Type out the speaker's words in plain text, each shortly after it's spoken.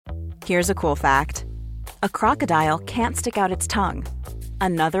Here's a cool fact. A crocodile can't stick out its tongue.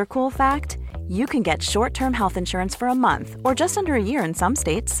 Another cool fact, you can get short-term health insurance for a month or just under a year in some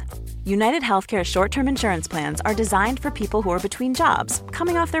states. United Healthcare short-term insurance plans are designed for people who are between jobs,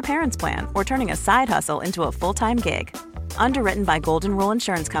 coming off their parents' plan, or turning a side hustle into a full-time gig. Underwritten by Golden Rule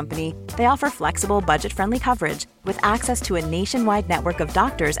Insurance Company, they offer flexible, budget-friendly coverage with access to a nationwide network of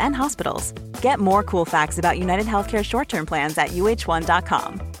doctors and hospitals. Get more cool facts about United Healthcare short-term plans at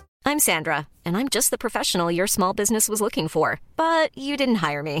uh1.com. I'm Sandra, and I'm just the professional your small business was looking for. But you didn't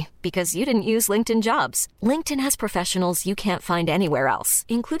hire me because you didn't use LinkedIn Jobs. LinkedIn has professionals you can't find anywhere else,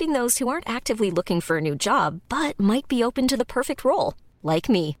 including those who aren't actively looking for a new job, but might be open to the perfect role, like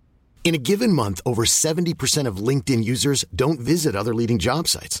me. In a given month, over 70% of LinkedIn users don't visit other leading job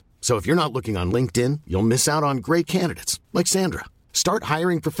sites. So if you're not looking on LinkedIn, you'll miss out on great candidates like Sandra. Start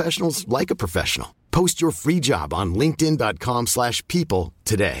hiring professionals like a professional. Post your free job on linkedin.com/people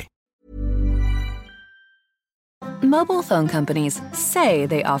today. Mobile phone companies say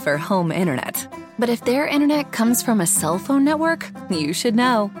they offer home internet. But if their internet comes from a cell phone network, you should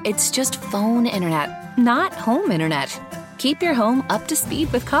know. It's just phone internet, not home internet. Keep your home up to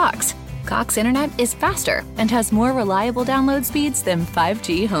speed with Cox. Cox internet is faster and has more reliable download speeds than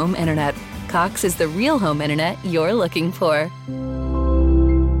 5G home internet. Cox is the real home internet you're looking for.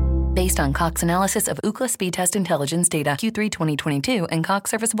 Based on Cox analysis of Ookla speed test intelligence data Q3 2022 and Cox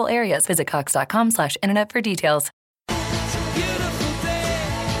serviceable areas, visit cox.com/internet for details.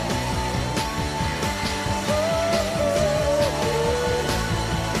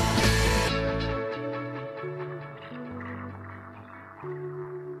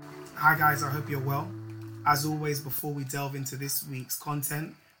 Hi guys, I hope you're well. As always, before we delve into this week's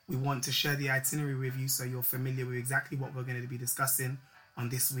content, we want to share the itinerary with you so you're familiar with exactly what we're going to be discussing on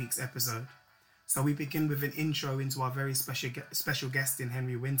this week's episode. So we begin with an intro into our very special guest in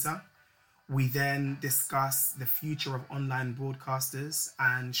Henry Winter. We then discuss the future of online broadcasters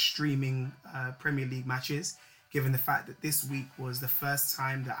and streaming Premier League matches, given the fact that this week was the first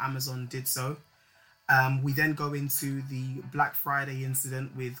time that Amazon did so. We then go into the Black Friday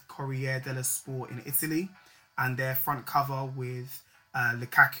incident with Corriere dello Sport in Italy and their front cover with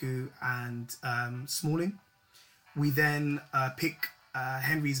Lukaku and Smalling. We then pick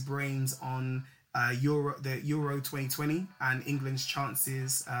Henry's brains on the Euro 2020 and England's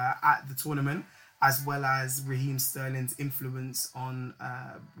chances at the tournament, as well as Raheem Sterling's influence on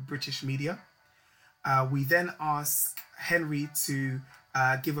British media. We then ask Henry to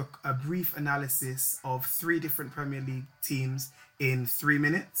give a brief analysis of 3 different Premier League teams in 3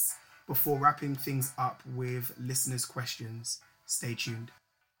 minutes before wrapping things up with listeners' questions. Stay tuned.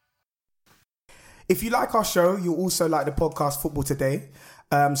 If you like our show, you'll also like the podcast Football Today.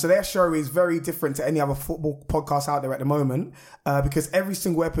 So their show is very different to any other football podcast out there at the moment because every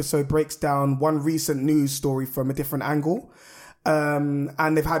single episode breaks down one recent news story from a different angle.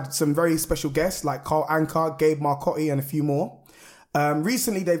 And they've had some very special guests like Carl Anka, Gabe Marcotti, and a few more.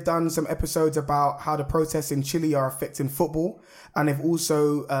 Recently, they've done some episodes about how the protests in Chile are affecting football, and they've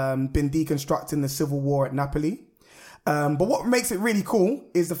also been deconstructing the civil war at Napoli. But what makes it really cool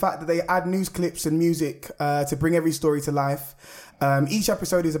is the fact that they add news clips and music to bring every story to life. Each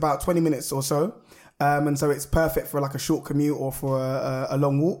episode is about 20 minutes or so, and so it's perfect for like a short commute or for a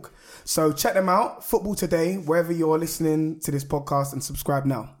long walk. So check them out, Football Today, wherever you're listening to this podcast, and subscribe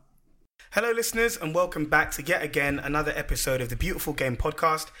now. Hello listeners, and welcome back to yet again another episode of the Beautiful Game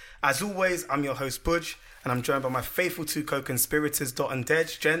Podcast. As always, I'm your host Budge, and I'm joined by my faithful 2 co-conspirators, Dot and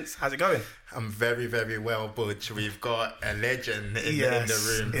Dej. Gents, how's it going? I'm very, very well, Budge. We've got a legend in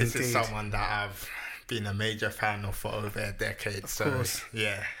the room. This is someone that I've been a major fan of for over a decade. Of course.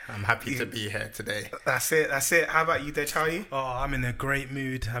 Yeah, I'm happy to be here today. That's it. How about you, Dej? How are you? Oh, I'm in a great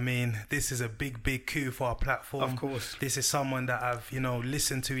mood. I mean, this is a big coup for our platform. Of course. This is someone that I've,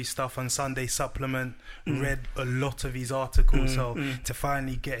 listened to his stuff on Sunday Supplement, read a lot of his articles. To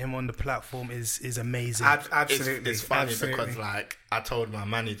finally get him on the platform is amazing. Absolutely. It's funny because I told my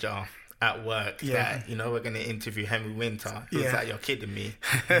manager at work that, we're going to interview Henry Winter. He was like, you're kidding me.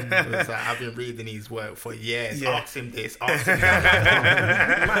 He was like, I've been reading his work for years. Ask him this, ask him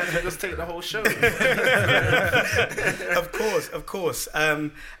that. You might as well just take the whole show. Of course.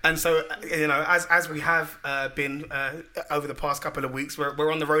 And so, as we have been over the past couple of weeks,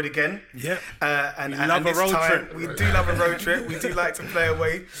 we're on the road again. Yeah. And this time, we do love a road trip. We do like to play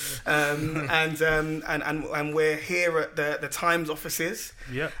away. And we're here at the Times offices.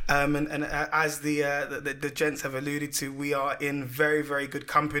 Yeah. And as the gents have alluded to, we are in very, very good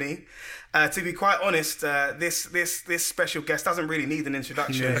company. To be quite honest, this special guest doesn't really need an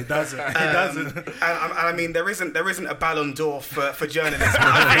introduction. Yeah, it doesn't. It doesn't. And I mean, there isn't a Ballon d'Or for journalists.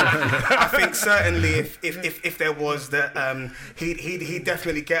 I think certainly if there was, that he'd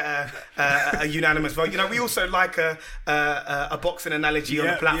definitely get a unanimous vote. You know, we also like a boxing analogy on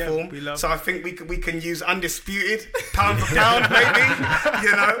the platform. So I think we can use undisputed, pound for pound, maybe.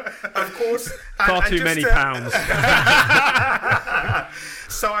 You know, of course. Far too many pounds.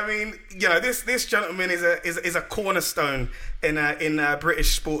 So I mean, you know, this gentleman is a cornerstone in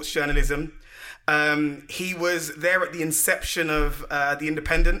British sports journalism. He was there at the inception of The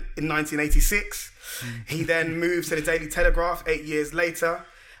Independent in 1986. He then moved to the Daily Telegraph 8 years later.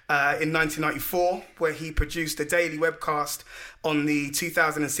 In 1994, where he produced a daily webcast on the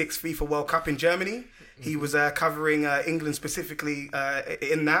 2006 FIFA World Cup in Germany. He was covering England specifically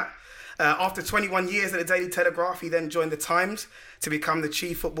in that. After 21 years at the Daily Telegraph, he then joined the Times to become the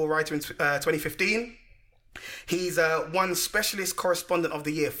chief football writer in 2015. He's won Specialist Correspondent of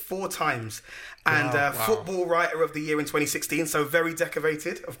the Year 4 times and Football Writer of the Year in 2016, so very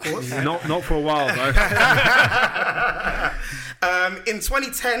decorated, of course. Not for a while, though. In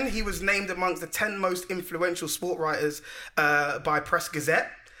 2010, he was named amongst the 10 most influential sport writers by Press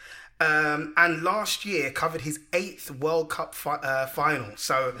Gazette. And last year covered his 8th World Cup final.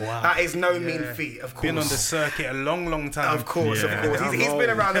 So that is no mean feat, of course. Been on the circuit a long time. Of course. He's been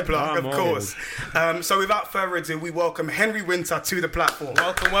around the block, of course. So without further ado, we welcome Henry Winter to the platform.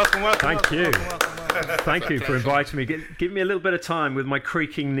 Welcome. Thank you. Welcome. Thank you for inviting me. Give me a little bit of time with my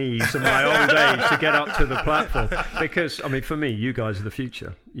creaking knees and my old age to get up to the platform. Because, I mean, for me, you guys are the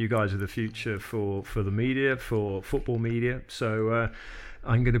future. You guys are the future for the media, for football media. So...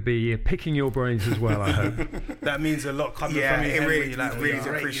 I'm going to be picking your brains as well, I hope. That means a lot coming from you, Henry. Really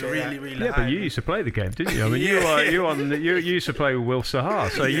appreciate that. Really yeah, but you used to play the game, didn't you? I mean, you used to play with Will Sahar,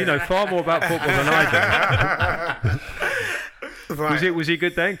 so you know far more about football than I do. Right. Was he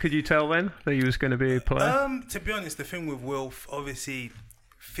good then? Could you tell then that he was going to be a player? To be honest, the thing with Will, obviously,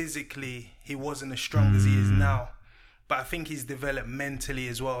 physically, he wasn't as strong as he is now. But I think he's developed mentally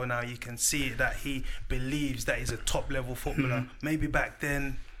as well now. You can see that he believes that he's a top-level footballer. Maybe back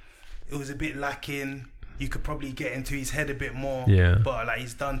then it was a bit lacking. You could probably get into his head a bit more. Yeah. But like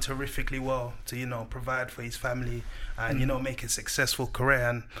he's done terrifically well to, you know, provide for his family and, you know, make a successful career.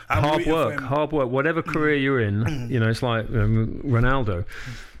 And hard work. Whatever career you're in, you know, it's like Ronaldo.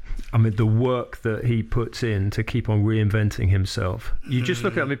 I mean, the work that he puts in to keep on reinventing himself. You just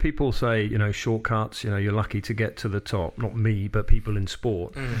look at, I mean, people say, you know, shortcuts, you know, you're lucky to get to the top. Not me, but people in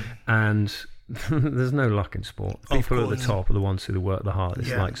sport. And there's no luck in sport. People at the top are the ones who work the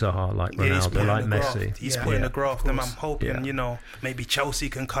hardest, like Zaha, like Ronaldo, like Messi. He's putting a graft, and I'm hoping, you know, maybe Chelsea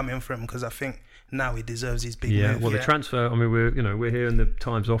can come in for him because I think now he deserves his big move. Well, the transfer. I mean, we're here in the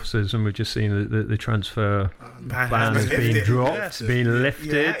Times offices, and we're just seeing the transfer ban has been dropped, been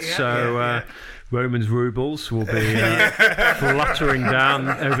lifted. Roman's rubles will be fluttering down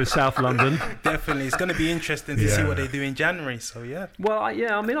over South London. Definitely, it's going to be interesting to see what they do in January. So Well,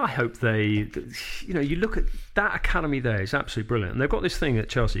 I mean, I hope they. You know, you look at that academy there; it's absolutely brilliant. And they've got this thing at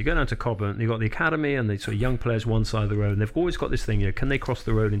Chelsea. You go down to Cobham, you've got the academy and the sort of young players one side of the road, and they've always got this thing. You know, can they cross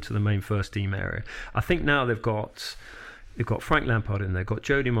the road into the main first team area? I think now they've got Frank Lampard in there, they've got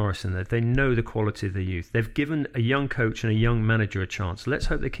Jody Morris in there. They know the quality of the youth. They've given a young coach and a young manager a chance. Let's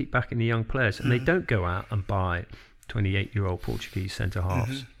hope they keep backing the young players. And they don't go out and buy 28-year-old Portuguese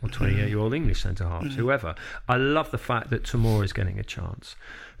centre-halves or 28-year-old English centre-halves, whoever. I love the fact that Tamor is getting a chance,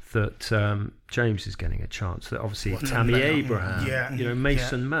 that James is getting a chance, that obviously Tammy Abraham, you know,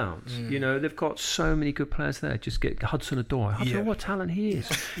 Mason Mount, you know, they've got so many good players there. Just get Hudson-Odoi. Hudson, what talent he is.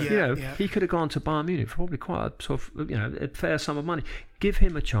 He could have gone to Bayern Munich for probably quite a sort of, you know, a fair sum of money. Give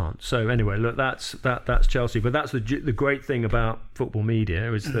him a chance. So anyway, look, that's Chelsea. But that's the great thing about football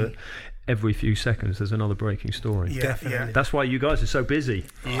media is that every few seconds there's another breaking story. Definitely. That's why you guys are so busy.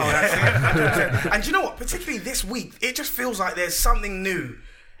 And you know what? Particularly this week, it just feels like there's something new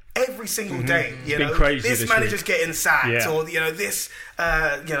every single day. You know, crazy this manager's getting sacked, or you know, this,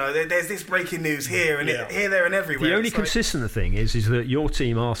 you know, there's this breaking news here and here, there, and everywhere. The only consistent thing is that your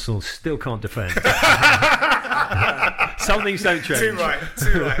team, Arsenal, still can't defend. Some things don't change.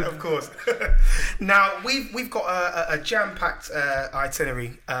 Too right, of course. Now we've got a jam-packed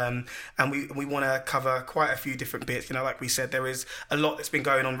itinerary, and we want to cover quite a few different bits. You know, like we said, there is a lot that's been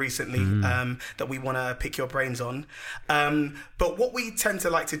going on recently that we want to pick your brains on. But what we tend to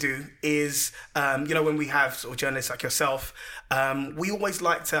like to do is, when we have sort of journalists like yourself, we always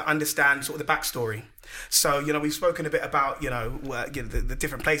like to understand sort of the backstory. So, you know, we've spoken a bit about, the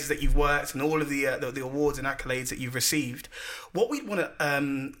different places that you've worked and all of the awards and accolades that you've received. What we want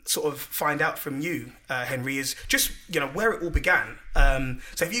to sort of find out from you, Henry, is just, where it all began.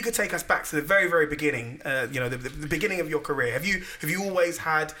 So if you could take us back to the very, very beginning, the beginning of your career. Have you always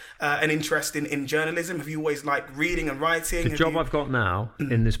had an interest in journalism? Have you always liked reading and writing? The job I've got now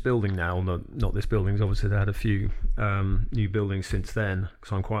in this building now, not this building, obviously they had a few new buildings since then,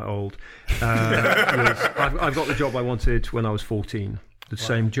 because I'm quite old. I've got the job I wanted when I was 14. The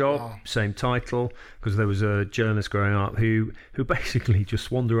same job, same title, because there was a journalist growing up who basically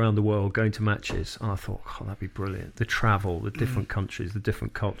just wandered around the world going to matches. And I thought, that'd be brilliant. The travel, the different countries, the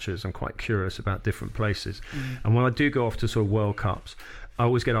different cultures. I'm quite curious about different places. And when I do go off to sort of World Cups, I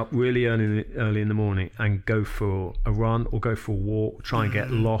always get up really early in the morning and go for a run or go for a walk, try and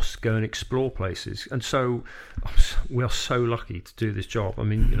get lost, go and explore places. And so we are so lucky to do this job. I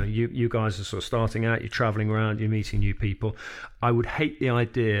mean, you guys are sort of starting out, you're traveling around, you're meeting new people. I would hate the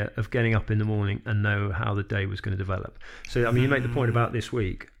idea of getting up in the morning and know how the day was going to develop. So, I mean, you make the point about this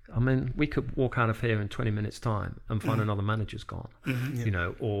week. I mean, we could walk out of here in 20 minutes' time and find another manager's gone,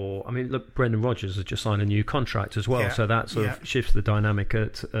 or, I mean, look, Brendan Rodgers has just signed a new contract as well, so that sort of shifts the dynamic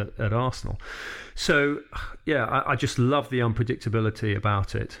at Arsenal. So, I just love the unpredictability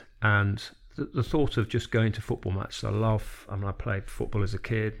about it, and the thought of just going to football matches. I played football as a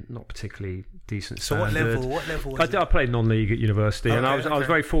kid, not particularly decent standard. So what level was it? I played non-league at university, and I was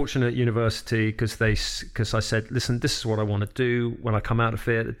very fortunate at university because I said, listen, this is what I want to do when I come out of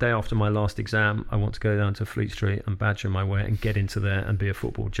here. The day after my last exam, I want to go down to Fleet Street and badger my way and get into there and be a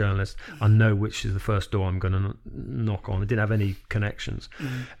football journalist. I know which is the first door I'm going to knock on. I didn't have any connections,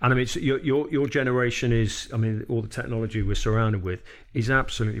 and I mean, your generation is, I mean, all the technology we're surrounded with is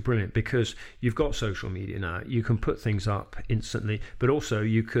absolutely brilliant because you've got social media now. You can put things up instantly, but also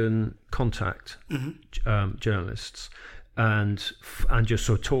you can contact journalists and just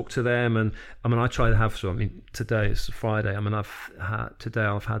sort of talk to them. And I mean, I try to have today is Friday. I mean, I've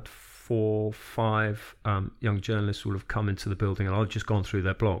had 4 or 5 young journalists who have come into the building, and I've just gone through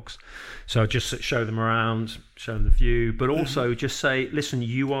their blogs. So I just show them around, show them the view, but also just say, listen,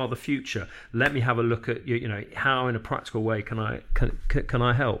 you are the future. Let me have a look at how in a practical way can I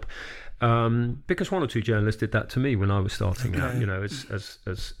help? Because 1 or 2 journalists did that to me when I was starting out,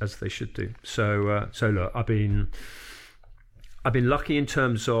 as they should do. So look, I've been lucky in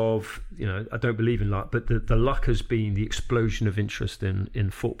terms of, I don't believe in luck, but the luck has been the explosion of interest in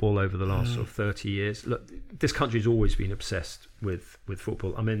football over the last sort of 30 years. Look, this country's always been obsessed with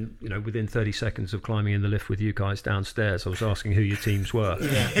football. I mean, within 30 seconds of climbing in the lift with you guys downstairs, I was asking who your teams were.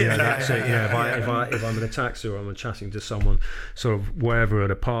 If I'm in a taxi or I'm chatting to someone sort of wherever at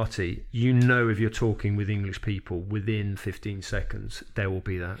a party, if you're talking with English people, within 15 seconds, there will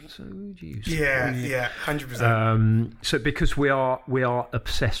be that. So, 100%. So because we are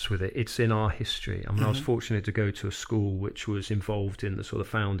obsessed with it. It's in our history. I mean, I was fortunate to go to a school which was involved in the sort of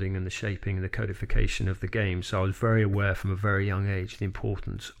founding and the shaping and the codification of the game. So I was very aware from a very young age the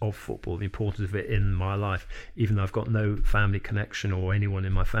importance of football, the importance of it in my life, even though I've got no family connection or anyone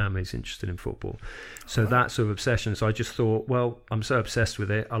in my family is interested in football. So that sort of obsession. So I just thought, well, I'm so obsessed with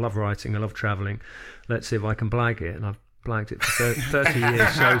it. I love writing. I love travelling. Let's see if I can blag it. And I've blagged it for 30 years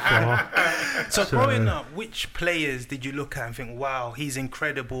so far. So growing up, which players did you look at and think, wow, he's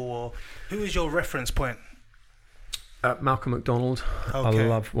incredible? Or who was your reference point? Malcolm McDonald. Okay. I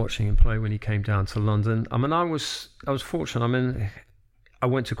loved watching him play when he came down to London. I mean, I was fortunate. I mean, I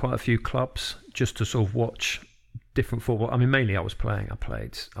went to quite a few clubs just to sort of watch different football. I mean, mainly I was playing. I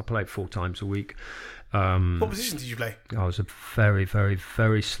played 4 times a week. What position did you play? I was a very, very,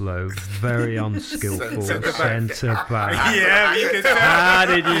 very slow, very unskillful centre back. Yeah, you can tell. How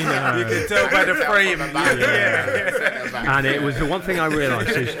did you know? You can tell by the frame. Yeah. And it was the one thing I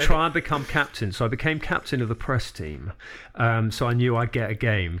realised is try and become captain. So I became captain of the press team. So I knew I'd get a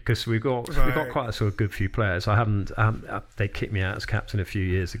game because we've got quite a sort of good few players. They kicked me out as captain a few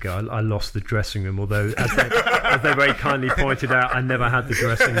years ago. I lost the dressing room, although as they very kindly pointed out, I never had the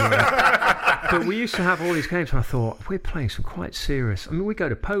dressing room. But we used to have all these games, and I thought, we're playing some quite serious. I mean, we go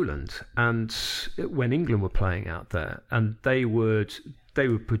to Poland, and when England were playing out there, and they would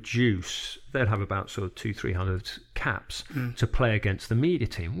produce, they'd have about sort of 200-300 caps to play against the media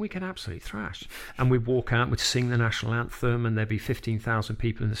team. We get absolutely thrashed. And we'd walk out, we'd sing the national anthem, and there'd be 15,000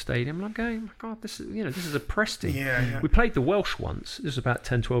 people in the stadium. And I'm going, oh my God, this is a press team. Yeah. We played the Welsh once. This was about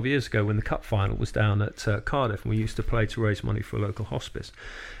 10, 12 years ago when the cup final was down at Cardiff, and we used to play to raise money for a local hospice.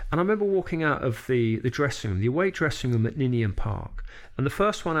 And I remember walking out of the dressing room, the away dressing room at Ninian Park. And the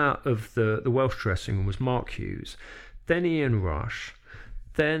first one out of the Welsh dressing room was Mark Hughes, then Ian Rush,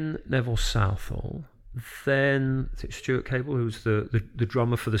 then Neville Southall, Then I think Stuart Cable, who was the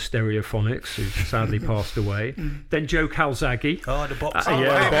drummer for the Stereophonics, who sadly passed away. Then Joe Calzaghe. Oh, the boxer.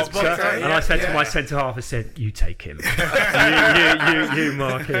 The boxer. And I said to my centre half, I said, "You take him. you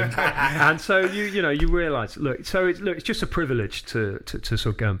mark him." And so you realise, it's just a privilege to sort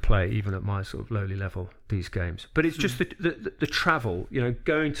of go and play, even at my sort of lowly level, these games. But it's just the travel,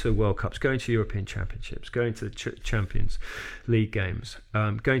 going to World Cups, going to European Championships, going to the Champions League games,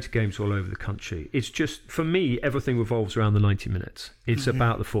 going to games all over the country. It's just, for me, everything revolves around the 90 minutes. It's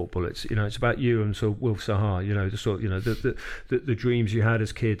about the football. It's it's about you and sort of Wilf Sahar. The sort the dreams you had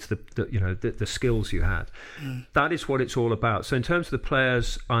as kids, the skills you had. That is what it's all about. So in terms of the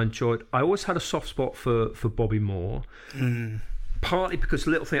players I enjoyed, I always had a soft spot for Bobby Moore. Partly because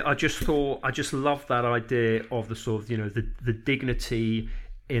little thing, I just loved that idea of the sort of the dignity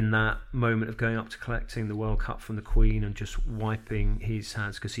in that moment of going up to collecting the World Cup from the Queen and just wiping his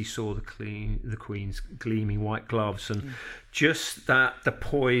hands because he saw the Queen's gleaming white gloves, and just the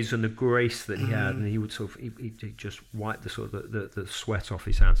poise and the grace that he had, and he would sort of he just wipe the sort of the sweat off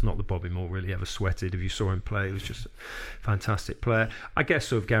his hands. Not that Bobby Moore really ever sweated. If you saw him play, he was just a fantastic player. I guess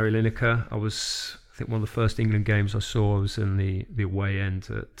sort of Gary Lineker. I think one of the first England games I saw was in the away end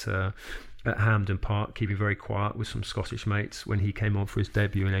at Hampden Park, keeping very quiet with some Scottish mates when he came on for his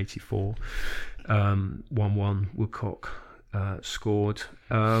debut in '84. 1-1, Woodcock scored.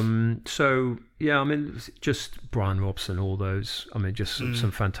 So yeah, I mean, just Brian Robson, all those. I mean, just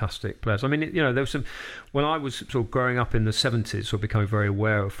some fantastic players. I mean, there was some. When I was sort of growing up in the '70s, or becoming very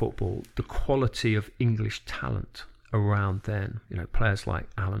aware of football, the quality of English talent around then, players like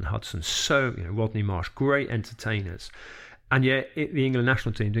Alan Hudson, Rodney Marsh, great entertainers, and yet the England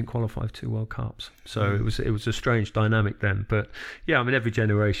national team didn't qualify for 2 World Cups. So it was a strange dynamic then. But yeah, I mean, every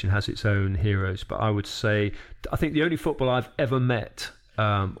generation has its own heroes. But I would say, I think the only footballer I've ever met,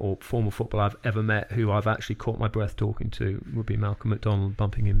 or former footballer I've ever met, who I've actually caught my breath talking to, would be Malcolm McDonald,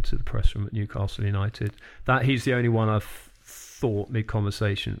 bumping him to the press room at Newcastle United. He's the only one I've thought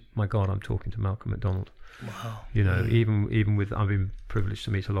mid-conversation, my God, I'm talking to Malcolm McDonald. Wow. Even with, I've been privileged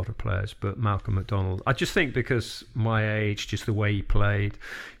to meet a lot of players, but Malcolm McDonald, I just think because my age, just the way he played,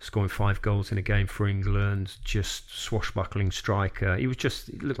 scoring 5 goals in a game for England, just swashbuckling striker. He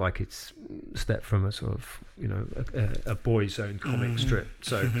looked like it's stepped from a sort of, a boy's own comic strip.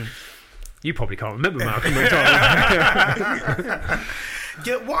 So you probably can't remember Malcolm McDonald.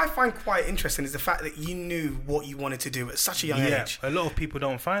 Yeah, what I find quite interesting is the fact that you knew what you wanted to do at such a young age. A lot of people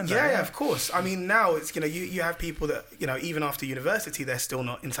don't find that. Yeah, of course. I mean, now it's you have people that even after university they're still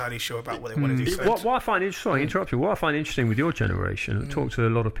not entirely sure about what they want to do. What I find interesting, what I find interesting with your generation, I talk to a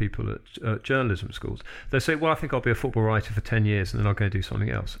lot of people at journalism schools. They say, "Well, I think I'll be a football writer for 10 years and then I'll go do something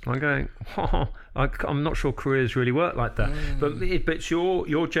else." And I'm going, I'm not sure careers really work like that. But it's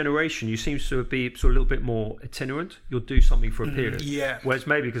your generation. You seem to be sort of a little bit more itinerant. You'll do something for a period. Yeah. Whereas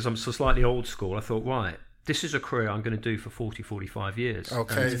maybe because I'm so slightly old school, I thought, right, this is a career I'm going to do for 40, 45 years.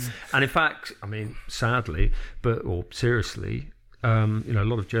 Okay. And in fact, I mean, sadly, or seriously, a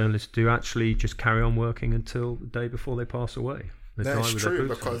lot of journalists do actually just carry on working until the day before they pass away. That's true,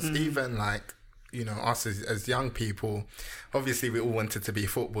 because even like, us as young people, obviously we all wanted to be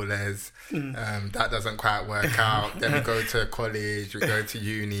footballers. That doesn't quite work out. Then we go to college, we go to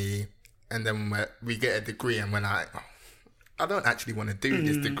uni, and then we get a degree, and we're like, I don't actually want to do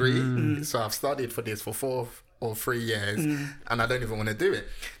this degree, so I've studied for this for 4 or 3 years, and I don't even want to do it.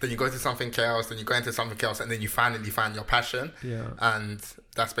 Then you go to something else, then you go into something else, and then you finally find your passion. Yeah. And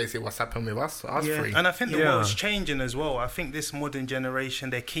that's basically what's happened with us three. And I think the world's changing as well. I think this modern generation,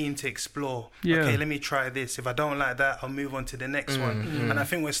 they're keen to explore. Okay, let me try this. If I don't like that, I'll move on to the next one. And I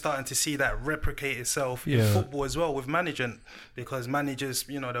think we're starting to see that replicate itself in football as well with management, because managers,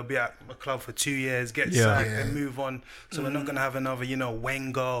 they'll be at a club for 2 years, get sacked, and move on. So we're not going to have another,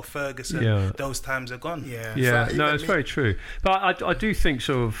 Wenger or Ferguson. Those times are gone. Yeah, no, it's very true. But I do think,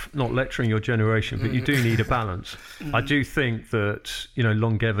 sort of, not lecturing your generation, but you do need a balance. I do think that,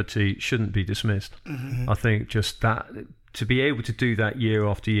 longevity shouldn't be dismissed. I think just that, to be able to do that year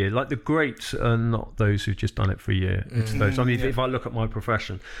after year, like the greats are not those who've just done it for a year. It's those. I mean, if I look at my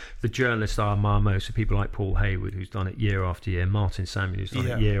profession, the journalists are most, so people like Paul Hayward, who's done it year after year, Martin Samuel, who's done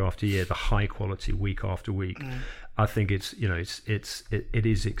it year after year, the high quality week after week. I think it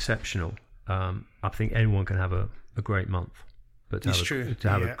is exceptional. I think anyone can have a great month, but to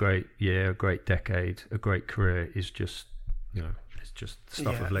have a great year, a great decade, a great career is just, it's just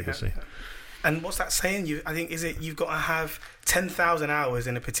stuff of legacy. And what's that saying? You've got to have 10,000 hours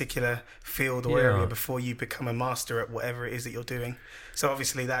in a particular field or area before you become a master at whatever it is that you're doing. So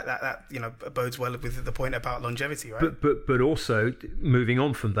obviously that bodes well with the point about longevity, right? But also moving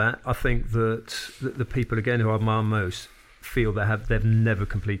on from that, I think that the people again who I admire most feel they've never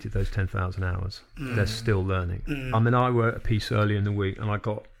completed those 10,000 hours. They're still learning. I mean, I wrote a piece earlier in the week and I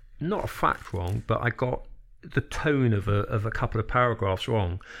got not a fact wrong, but I got the tone of a couple of paragraphs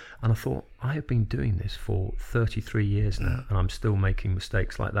wrong, and I thought, I have been doing this for 33 years now and I'm still making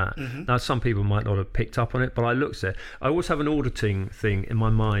mistakes like that. Now some people might not have picked up on it, but I looked at it. I always have an auditing thing in my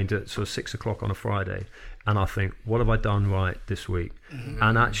mind at sort of 6 o'clock on a Friday, and I think, what have I done right this week?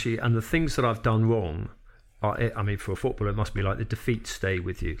 And the things that I've done wrong, I mean, for a footballer, it must be like the defeats stay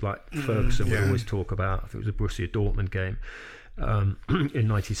with you, like Ferguson would always talk about. I think it was a Borussia Dortmund game in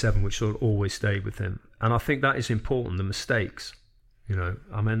 '97, which sort of always stayed with him. And I think that is important, the mistakes.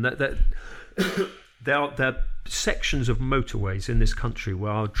 I mean, there are sections of motorways in this country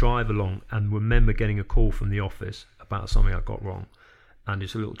where I'll drive along and remember getting a call from the office about something I got wrong, and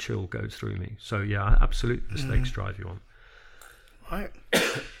just a little chill goes through me. So yeah, absolute mistakes drive you on. Right.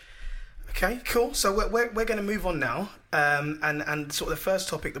 Okay, cool. So we're going to move on now, and sort of the first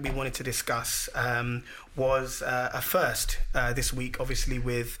topic that we wanted to discuss was a first this week, obviously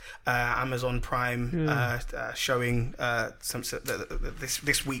with Amazon Prime showing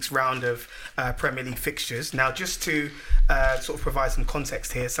this week's round of Premier League fixtures. Now, just to sort of provide some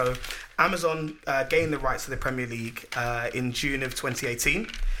context here, so Amazon gained the rights to the Premier League in June of 2018.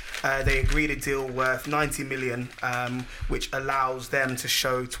 They agreed a deal worth 90 million, which allows them to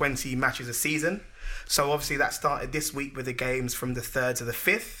show 20 matches a season. So obviously that started this week with the games from the 3rd to the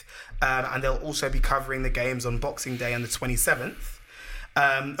 5th, and they'll also be covering the games on Boxing Day and the 27th.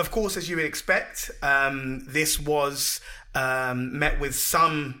 Of course, as you would expect, this was met with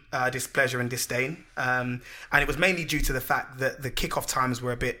some displeasure and disdain, and it was mainly due to the fact that the kickoff times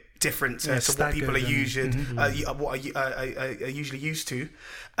were a bit different to what people are usually used to.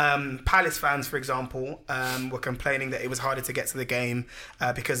 Palace fans, for example, were complaining that it was harder to get to the game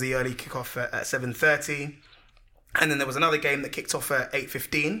because of the early kickoff at 7:30, and then there was another game that kicked off at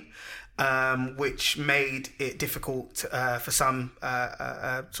 8:15. Which made it difficult for some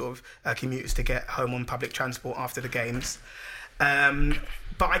commuters to get home on public transport after the games.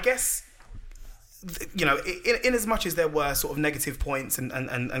 But I guess, in as much as there were sort of negative points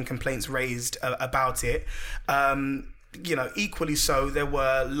and complaints raised about it, equally so, there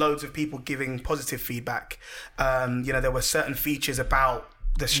were loads of people giving positive feedback. There were certain features about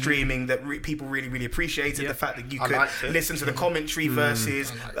the streaming that people really, really appreciated. The fact that you could listen to the commentary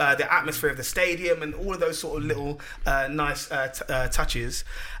versus the atmosphere of the stadium and all of those sort of little nice touches.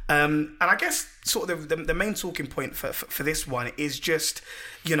 And I guess sort of the main talking point for this one is just,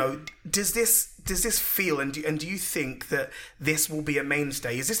 does this feel, and do you think that this will be a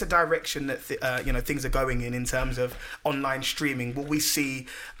mainstay? Is this a direction that things are going in terms of online streaming? Will we see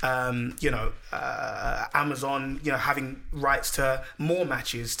Amazon having rights to more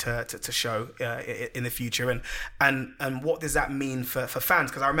matches to show in the future, and what does that mean for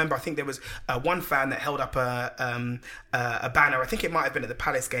fans? Because I remember, I think there was one fan that held up a banner, I think it might have been at the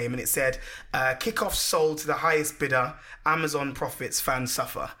Palace game, and it said kickoff sold to the highest bidder, Amazon profits, fans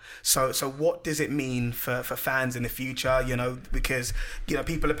suffer. So what does it mean for fans in the future? Because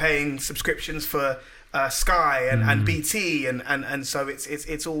people are paying subscriptions for Sky and BT, and so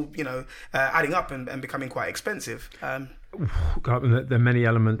it's all adding up and becoming quite expensive. There are many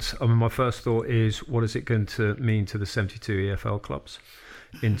elements. I mean, my first thought is, what is it going to mean to the 72 EFL clubs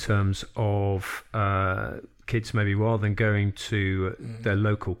in terms of kids maybe rather than going to their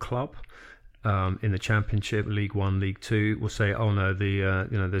local club in the Championship, League One, League Two, will say, oh no,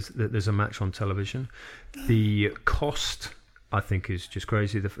 there's a match on television. The cost, I think, is just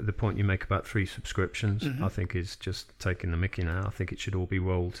crazy. The point you make about 3 subscriptions, I think, is just taking the mickey now. I think it should all be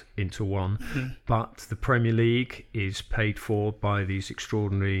rolled into one. But the Premier League is paid for by these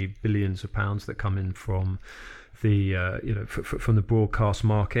extraordinary billions of pounds that come in from the from the broadcast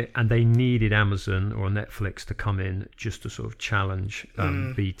market, and they needed Amazon or Netflix to come in just to sort of challenge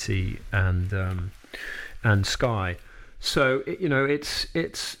BT and Sky. So it's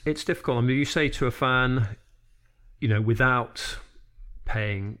difficult. I mean, you say to a fan, without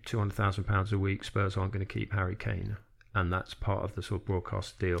paying £200,000 a week, Spurs aren't going to keep Harry Kane, and that's part of the sort of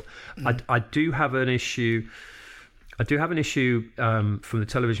broadcast deal. I do have an issue. I do have an issue from the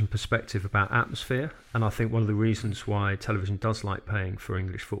television perspective about atmosphere, and I think one of the reasons why television does like paying for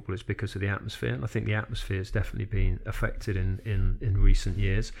English football is because of the atmosphere, and I think the atmosphere has definitely been affected in recent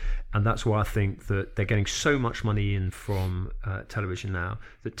years, and that's why I think that they're getting so much money in from television now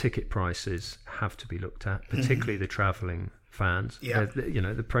that ticket prices have to be looked at, particularly the travelling fans. Yeah.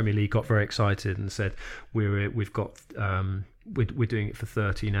 The Premier League got very excited and said we're doing it for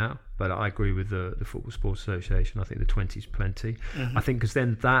 30 now, but I agree with the Football Sports Association. I think the 20 is plenty. I think because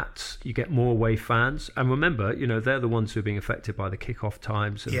then you get more away fans, and remember, they're the ones who are being affected by the kick-off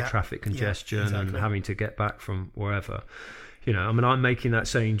times and the traffic congestion and having to get back from wherever. I'm making that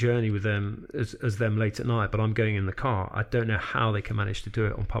same journey with them as them late at night, but I'm going in the car. I don't know how they can manage to do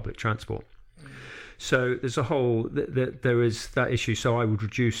it on public transport. So there's there is that issue. So I would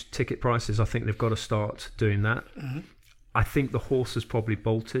reduce ticket prices. I think they've got to start doing that. I think the horse has probably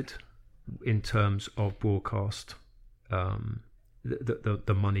bolted in terms of broadcast,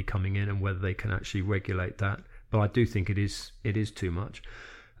 the money coming in and whether they can actually regulate that. But I do think it is too much.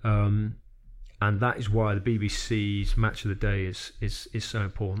 And that is why the BBC's Match of the Day is so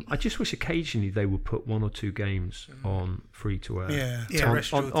important. I just wish occasionally they would put one or two games on free to air,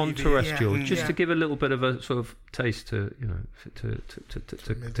 on terrestrial, just to give a little bit of a sort of taste to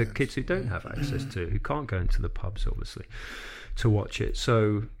to kids who don't have access to, who can't go into the pubs, obviously, to watch it.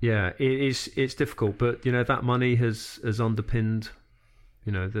 So it's difficult, but that money has underpinned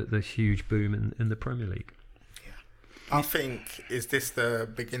the huge boom in the Premier League. I think, is this the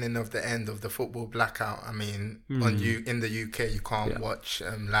beginning of the end of the football blackout? I mean, in the UK, you can't watch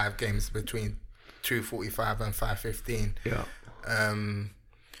live games between 2:45 and 5:15. Yeah.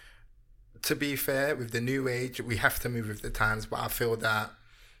 To be fair, with the new age, we have to move with the times. But I feel that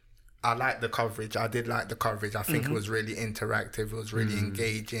I like the coverage. I did like the coverage. I think it was really interactive. It was really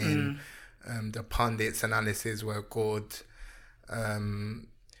engaging. The pundits' analysis were good.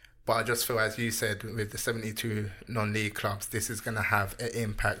 But I just feel, as you said, with the 72 non-league clubs, this is going to have an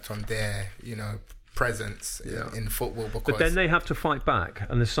impact on their, presence in football. Because but then they have to fight back.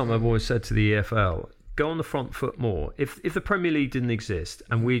 And there's something I've always said to the EFL: go on the front foot more. If the Premier League didn't exist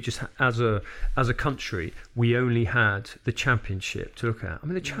and we just, as a country, we only had the Championship to look at. I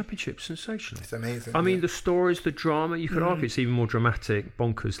mean, the Championship's sensational. It's amazing. I mean, the stories, the drama. You could argue it's even more dramatic,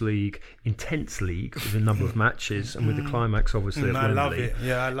 bonkers league, intense league with a number of matches, and with the climax, obviously. At Wembley. I love it.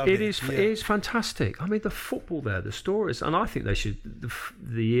 Yeah, I love it. It is fantastic. I mean, the football there, the stories, and I think they should.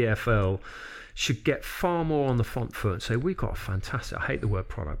 The EFL should get far more on the front foot and say, we've got a fantastic, I hate the word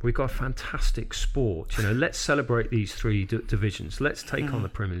product, we've got a fantastic sport, let's celebrate these three divisions, let's take on the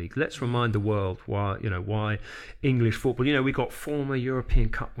Premier League, let's remind the world why English football, we've got former European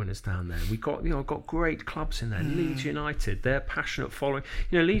Cup winners down there, we've got got great clubs in there, Leeds United, their passionate following,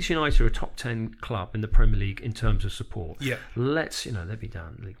 Leeds United are a top 10 club in the Premier League in terms of support. Let's, they've been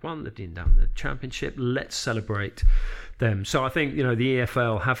down in League One, they've been down in the Championship, let's celebrate them. So I think the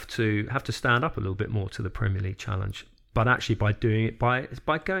EFL have to stand up a little bit more to the Premier League challenge, but actually by doing it by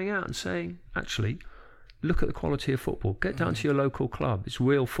going out and saying, actually, look at the quality of football, get down to your local club, it's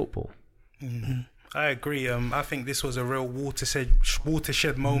real football. I agree. I think this was a real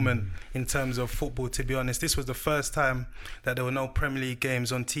watershed moment in terms of football, to be honest. This was the first time that there were no Premier League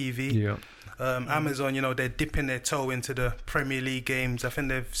games on TV. Amazon, they're dipping their toe into the Premier League games. I think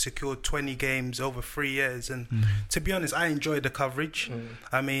they've secured 20 games over 3 years. And to be honest, I enjoyed the coverage.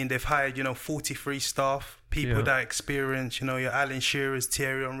 I mean, they've hired, 43 staff, people that experience, your Alan Shearers,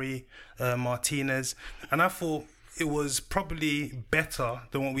 Thierry Henry, Martinez. And I thought it was probably better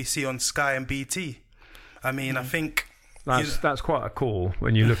than what we see on Sky and BT. I mean, I think... That's quite a call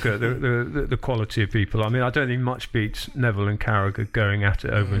when you look at the quality of people. I mean, I don't think much beats Neville and Carragher going at it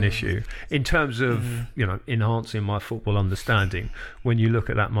over an issue in terms of enhancing my football understanding. When you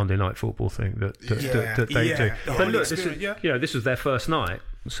look at that Monday Night Football thing that they do, but look, this was their first night,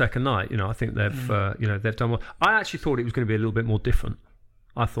 second night. I think they've done well. I actually thought it was going to be a little bit more different.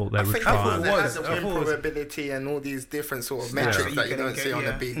 I thought they were trying. It has the win probability and all these different sort of metrics that you don't see on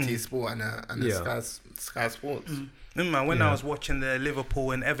the BT Sport and the Sky Sports. When I was watching the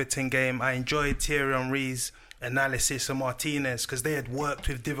Liverpool and Everton game, I enjoyed Thierry Henry's analysis of Martinez because they had worked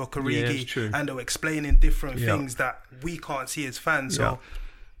with Divock Origi and they were explaining different things that we can't see as fans. So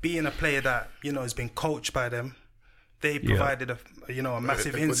being a player that has been coached by them, they provided a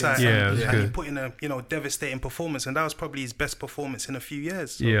massive insight and he put in a devastating performance, and that was probably his best performance in a few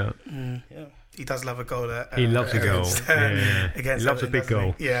years. So, he does love a goal. He loves a goal. He loves a big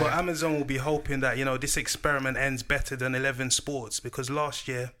goal. Yeah. Well, Amazon will be hoping that, this experiment ends better than 11 Sports, because last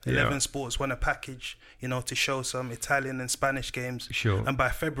year 11 Sports won a package, to show some Italian and Spanish games. Sure. And by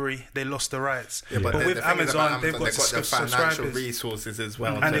February they lost the rights. Yeah, but with Amazon, they've got the financial resources as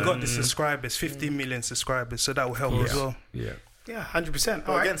well, and they got the subscribers, 15 million subscribers, so that will help as well. Yeah, 100%.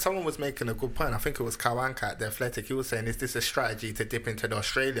 Well, again, someone was making a good point. I think it was Kawanka at The Athletic. He was saying, is this a strategy to dip into the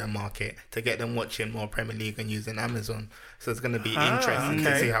Australian market to get them watching more Premier League and using Amazon? So it's going to be interesting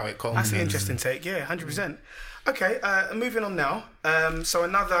to see how it comes. That's an interesting take. Yeah, 100%. Okay, moving on now. So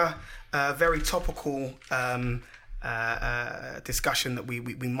another very topical discussion that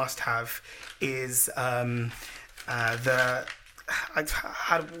we must have is what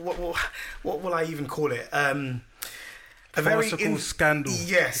will I even call it? A farcical scandal.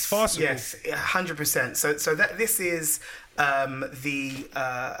 Yes, it's farcical. Yes, 100%. So that this is the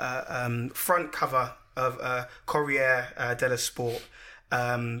front cover of Corriere dello Sport,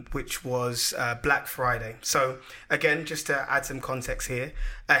 which was Black Friday. So again, just to add some context here,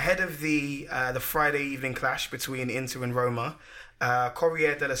 ahead of the Friday evening clash between Inter and Roma,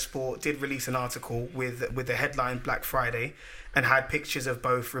 Corriere dello Sport did release an article with the headline Black Friday, and had pictures of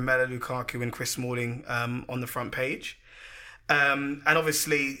both Romelu Lukaku and Chris Smalling on the front page. And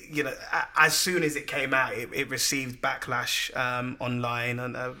obviously, as soon as it came out, it received backlash online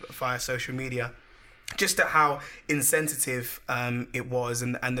and via social media, just at how insensitive it was,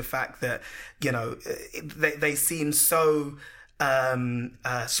 and the fact that they seem so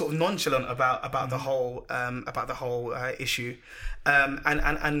sort of nonchalant about the whole issue.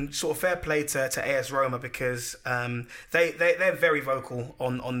 And sort of fair play to AS Roma, because they're very vocal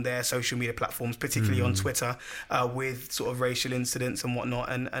on their social media platforms, particularly on Twitter, with sort of racial incidents and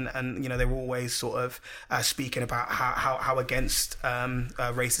whatnot, and they're always sort of speaking about how against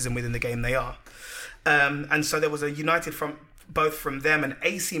racism within the game they are. And so there was a united front both from them and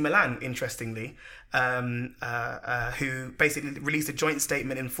AC Milan, interestingly, who basically released a joint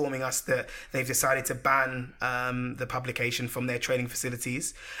statement informing us that they've decided to ban the publication from their training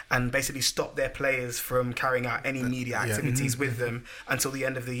facilities and basically stop their players from carrying out any media activities with them until the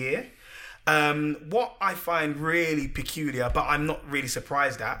end of the year. What I find really peculiar, but I'm not really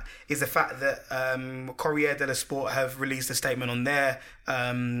surprised at, is the fact that Corriere dello Sport have released a statement on their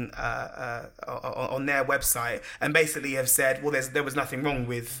website and basically have said, well, there was nothing wrong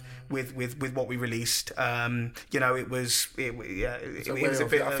with what we released. It was a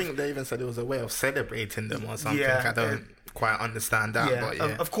bit. I think they even said it was a way of celebrating them or something. I don't quite understand that. Yeah,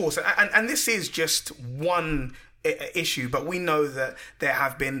 but of course, and this is just one issue, but we know that there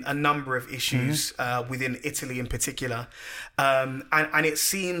have been a number of issues within Italy in particular, and it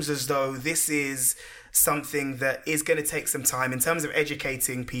seems as though this is something that is going to take some time in terms of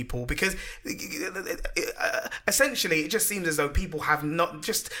educating people, because essentially it just seems as though people have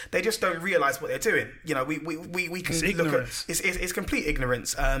they just don't realize what they're doing. We can look at it's complete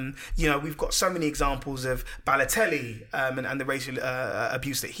ignorance. We've got so many examples of Balotelli and the racial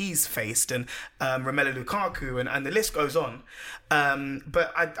abuse that he's faced, and Romelu Lukaku, and the list goes on.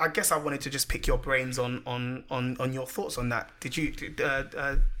 But I guess I wanted to just pick your brains on your thoughts on that. Did you,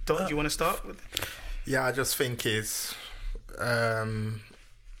 Don? Do you want to start with? Yeah, I just think it's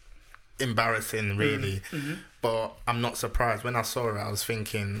embarrassing, really. But I'm not surprised. When I saw it, I was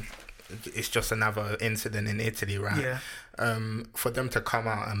thinking it's just another incident in Italy, right? Yeah. For them to come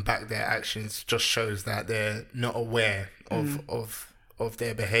out and back their actions just shows that they're not aware of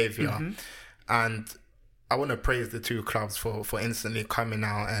their behaviour. And I want to praise the two clubs for instantly coming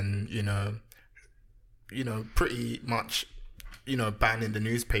out and, pretty much, banning the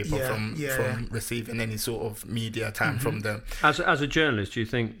newspaper from receiving any sort of media time from them. As a journalist, do you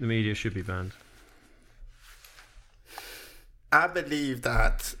think the media should be banned? I believe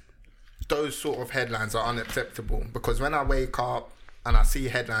that those sort of headlines are unacceptable, because when I wake up and I see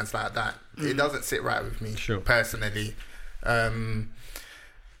headlines like that, it doesn't sit right with me, personally.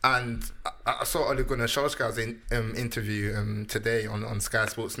 And I saw Ole Gunnar Solskjaer's interview today on Sky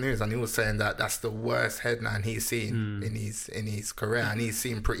Sports News, and he was saying that that's the worst headline he's seen in his career, and he's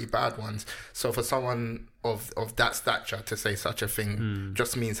seen pretty bad ones. So for someone of that stature to say such a thing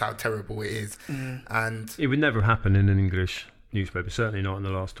just means how terrible it is. And it would never happen in an English newspaper, certainly not in the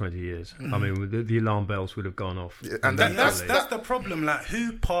last 20 years. I mean, the alarm bells would have gone off. And that's the problem. Like,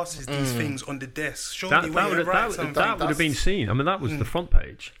 who passes these things on the desk? Surely that would have been seen. I mean, that was the front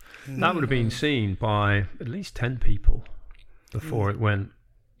page. That would have been seen by at least 10 people before it went,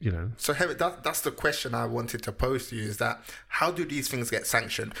 So that's the question I wanted to pose to you, is that how do these things get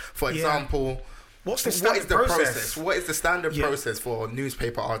sanctioned? For example, What's the What standard is the process? What is the standard process for a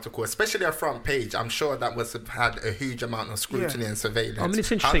newspaper article, especially a front page? I'm sure that must have had a huge amount of scrutiny and surveillance. I mean,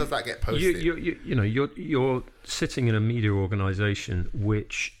 it's interesting. How does that get posted? You're sitting in a media organisation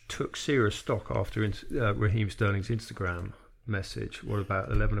which took serious stock after Raheem Sterling's Instagram message. What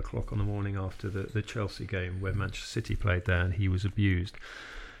about 11 o'clock on the morning after the Chelsea game where Manchester City played there and he was abused?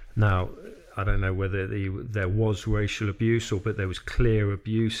 Now, I don't know whether there was racial abuse but there was clear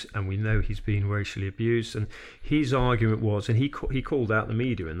abuse, and we know he's been racially abused. And his argument was, and he called out the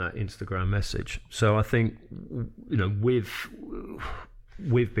media in that Instagram message. So I think,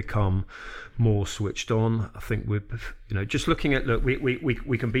 we've become more switched on. I think we've, just looking at, look,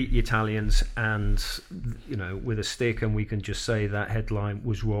 we can beat the Italians and, with a stick, and we can just say that headline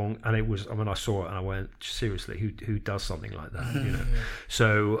was wrong. And it was, I saw it and I went, seriously, who does something like that?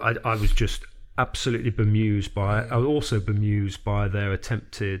 So I was just absolutely bemused by it. I was also bemused by their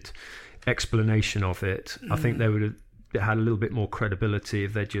attempted explanation of it. I think they would have had a little bit more credibility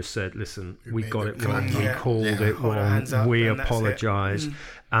if they just said, listen, we got it wrong, we called it wrong, we apologise.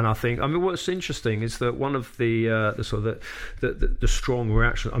 And I think, what's interesting is that one of the strong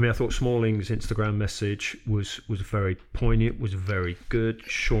reaction, I thought Smalling's Instagram message was very poignant, was very good,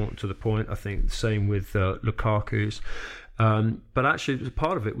 short and to the point. I think the same with Lukaku's. But actually,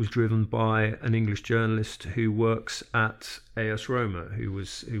 part of it was driven by an English journalist who works at AS Roma, who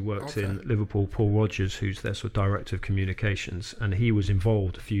works in Liverpool, Paul Rogers, who's their sort of director of communications, and he was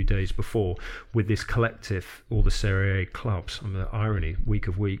involved a few days before with this collective, all the Serie A clubs, the irony, week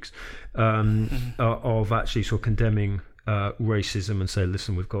of weeks, of actually sort of condemning racism and say,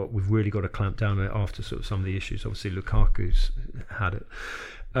 listen, we've really got to clamp down on it after sort of some of the issues. Obviously, Lukaku's had it.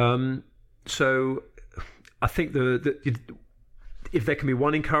 So I think if there can be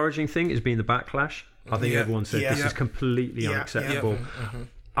one encouraging thing, is being the backlash. I think everyone said this is completely unacceptable.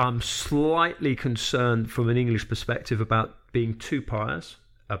 I'm slightly concerned from an English perspective about being too pious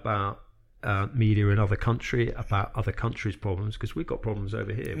about media in other country, about other countries' problems, because we've got problems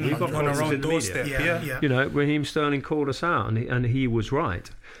over here. We've got problems in the media. Raheem Sterling called us out, and he was right.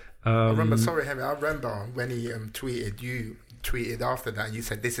 I remember when he tweeted after that, you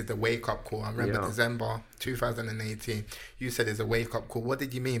said this is the wake-up call. I remember December 2018, you said it's a wake-up call. What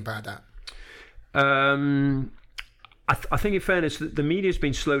did you mean by that? I think, in fairness, the media's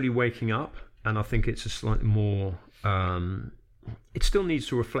been slowly waking up, and I think it's a slightly more... it still needs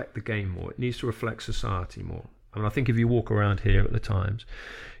to reflect the game more. It needs to reflect society more. I think if you walk around here at the Times,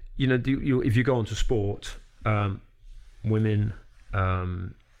 if you go onto sport, women,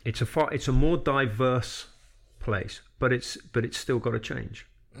 it's a more diverse place, but it's still got to change.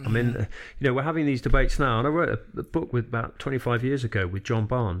 We're having these debates now, and I wrote a book about 25 years ago with John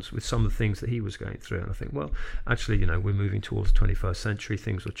Barnes with some of the things that he was going through, and I think, well, actually, we're moving towards the 21st century,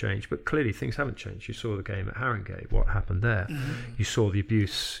 things will change, but clearly things haven't changed. You saw the game at Haringey, what happened there. You saw the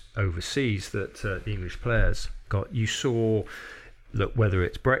abuse overseas that the English players got. You saw, look, whether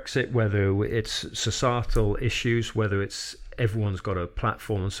it's Brexit, whether it's societal issues, whether it's everyone's got a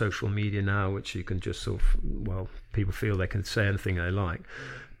platform on social media now which you can just people feel they can say anything they like.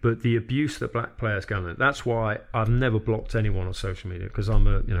 But the abuse that black players go on, that's why I've never blocked anyone on social media, because I'm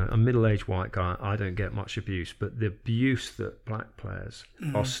a middle-aged white guy. I don't get much abuse, but the abuse that black players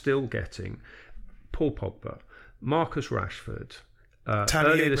are still getting, Paul Pogba, Marcus Rashford,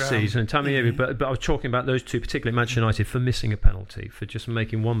 earlier this season, Tammy Abraham, but I was talking about those two, particularly Manchester United, for missing a penalty, for just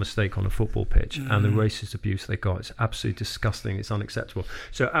making one mistake on a football pitch, and the racist abuse they got. It's absolutely disgusting. It's unacceptable.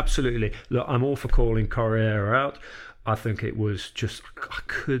 So absolutely, look, I'm all for calling Correa out. I think it was just, I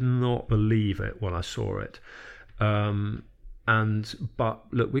could not believe it when I saw it. But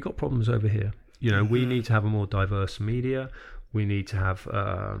look, we got problems over here. We need to have a more diverse media. We need to have,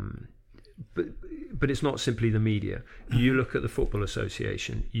 but it's not simply the media. You look at the Football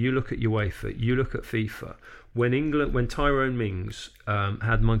Association. You look at UEFA. You look at FIFA. When Tyrone Mings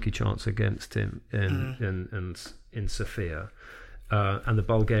had monkey chants against him in Sofia. And the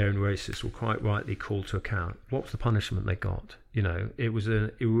Bulgarian racists were quite rightly called to account. What was the punishment they got? It was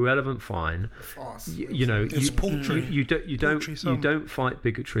an irrelevant fine. It's poultry. You don't fight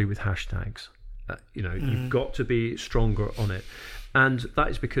bigotry with hashtags. You've got to be stronger on it, and that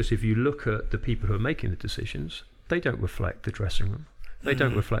is because if you look at the people who are making the decisions, they don't reflect the dressing room. They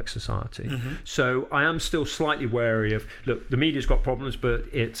don't reflect society. So I am still slightly wary of, look, the media's got problems, but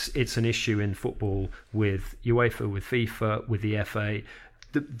it's an issue in football with UEFA, with FIFA, with the FA.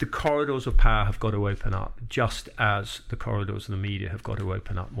 The corridors of power have got to open up, just as the corridors of the media have got to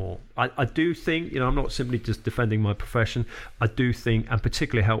open up more. I do think, I'm not simply just defending my profession, I do think, and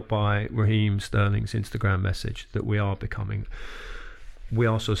particularly helped by Raheem Sterling's Instagram message, that we are becoming we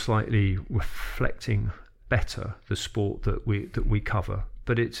are sort of slightly reflecting better the sport that we cover.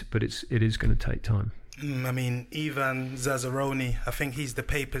 But it is going to take time. I mean, Ivan Zazzaroni, I think he's the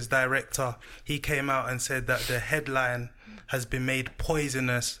paper's director. He came out and said that the headline has been made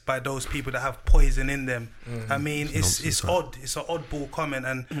poisonous by those people that have poison in them. I mean, it's odd. It's an oddball comment.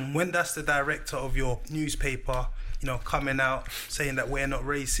 And when that's the director of your newspaper, coming out saying that we're not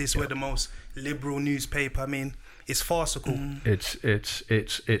racist, we're the most liberal newspaper, I mean, it's farcical.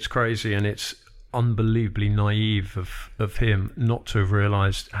 It's crazy, and it's unbelievably naive of him not to have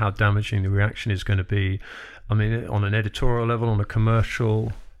realised how damaging the reaction is going to be. I mean, on an editorial level, on a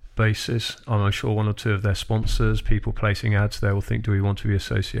commercial basis, I'm sure one or two of their sponsors, people placing ads there, will think, do we want to be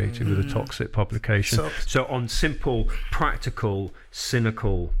associated with a toxic publication? So on simple, practical,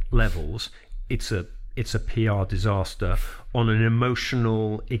 cynical levels, it's a PR disaster. On an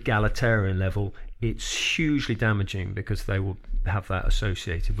emotional, egalitarian level, it's hugely damaging because they will have that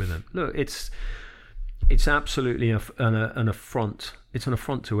associated with them. Look, it's absolutely an affront. It's an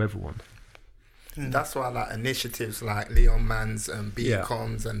affront to everyone. That's why like initiatives like Leon Mann's and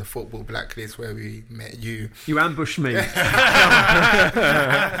Beacons and the Football Blacklist, where we met you. You ambushed me. I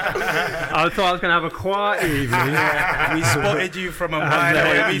thought I was going to have a quiet evening. We spotted you from a mile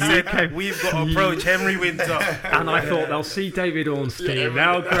away. We said, we've got to approach Henry Winter. And I thought, they'll see David Ornstein.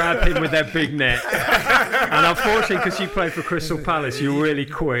 They'll grab him with their big net. And unfortunately, because you play for Crystal Palace, you're really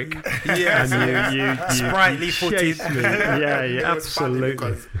quick. Yes. And you sprightly footed. Me. Yeah,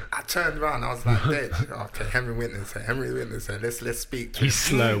 absolutely. I turned around, I was like, dead. Okay, Henry Winter's here. Let's speak to him. He's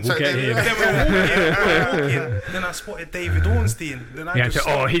slow. We'll get him. Then we're walking. Then I spotted David Ornstein. Then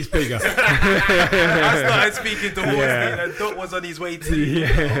he's bigger. I started speaking to Ornstein, and Dot was on his way to.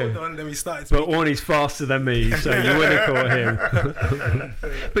 Hold on, then we started speaking. But Orney's faster than me, so you would have caught him.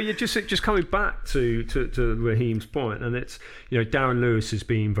 But you're just coming back to Raheem's point, and it's Darren Lewis has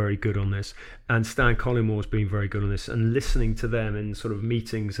been very good on this, and Stan Collymore has been very good on this, and listening to them in sort of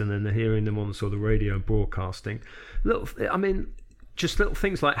meetings, and then hearing them on sort of the radio and broadcasting. Little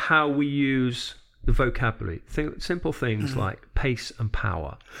things like how we use the vocabulary, simple things like pace and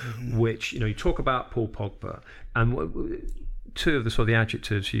power, which you talk about Paul Pogba, and two of the sort of the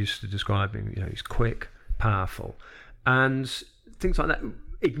adjectives used to describe him. He's quick, powerful, and things like that.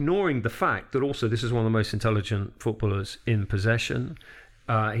 Ignoring the fact that also this is one of the most intelligent footballers in possession.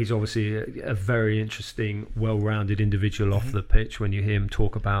 He's obviously a very interesting, well-rounded individual off the pitch. When you hear him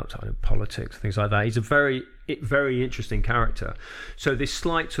talk about politics, things like that, he's a very, very interesting character. So this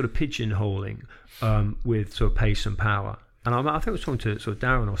slight sort of pigeonholing with sort of pace and power. And I think I was talking to sort of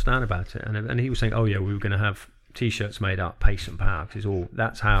Darren or Stan about it, and he was saying, "Oh yeah, we were going to have T-shirts made up pace and power because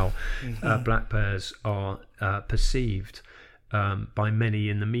that's how black players are perceived by many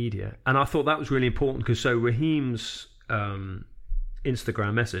in the media." And I thought that was really important because Raheem's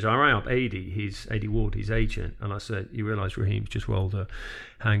Instagram message, I rang up Adi Ward, his agent, and I said, "You realise Raheem's just rolled a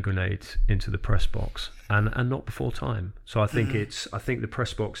hand grenade into the press box, and not before time." So I think the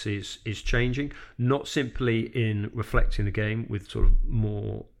press box is changing, not simply in reflecting the game with sort of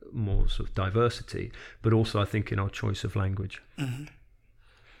more sort of diversity, but also I think in our choice of language.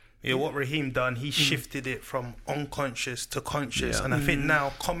 Yeah, what Raheem done, he shifted it from unconscious to conscious. And I think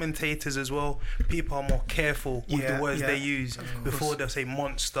now commentators as well, people are more careful with the words they use. Before they'll say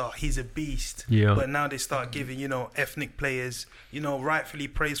monster, he's a beast. Yeah. But now they start giving, ethnic players, rightfully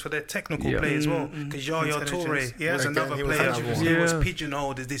praise for their technical play as well. Because Yaya Toure was another player who was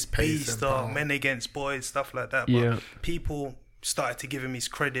pigeonholed as this beast, men against boys, stuff like that. But people started to give him his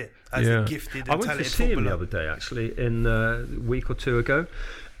credit as a gifted and talented footballer. I went to see him the other day, actually, in a week or two ago.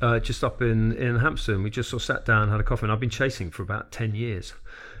 Just up in Hampstead. We just sort of sat down, had a coffee, and I've been chasing for about 10 years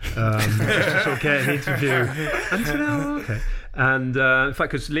just to sort of get an interview. And I said, "Oh, okay." And in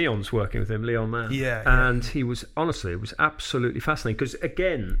fact, because Leon's working with him, Leon Mann, and he was, honestly, it was absolutely fascinating because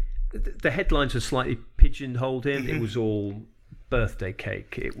again, the headlines were slightly pigeonholed in. It was all birthday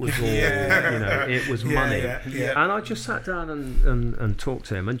cake. It was all, it was money. And I just sat down and talked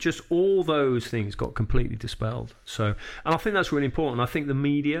to him, and just all those things got completely dispelled. So, and I think that's really important. I think the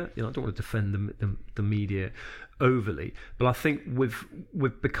media, I don't want to defend the media overly, but I think we've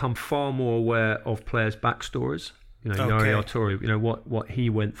become far more aware of players' backstories. Yaya Toure, what he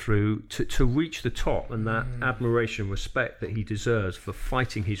went through to reach the top, and that admiration, respect that he deserves for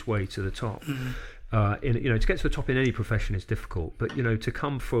fighting his way to the top. To get to the top in any profession is difficult, but to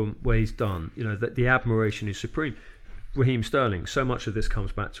come from where he's done, that the admiration is supreme. Raheem Sterling. So much of this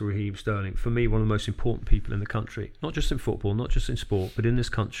comes back to Raheem Sterling. For me, one of the most important people in the country, not just in football, not just in sport, but in this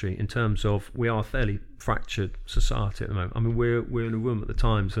country, in terms of we are a fairly fractured society at the moment. I mean, we're in a room at the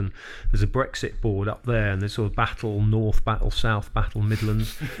Times, and there's a Brexit board up there, and there's sort of battle North, battle South, battle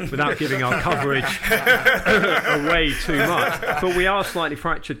Midlands, without giving our coverage away too much. But we are a slightly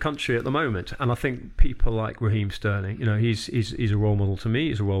fractured country at the moment, and I think people like Raheem Sterling, you know, he's a role model to me.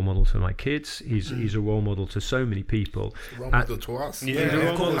 He's a role model to my kids. He's a role model to so many people. Role model to us. Yeah,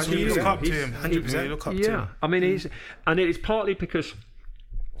 of course. You look up to him. 100% look up to him. Yeah, I mean, and it is partly because,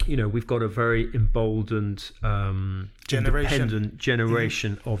 you know, we've got a very emboldened, independent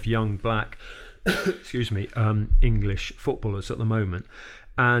generation of young black, English footballers at the moment.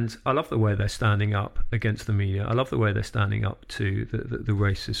 And I love the way they're standing up against the media. I love the way they're standing up to the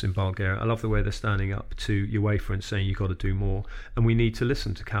racists in Bulgaria. I love the way they're standing up to UEFA and saying you've got to do more. And we need to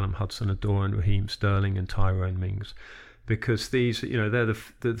listen to Callum Hudson-Odoi and Raheem Sterling and Tyrone Mings, because these, you know, they're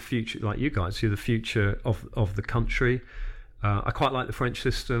the future, like you guys, you're the future of the country. I quite like the French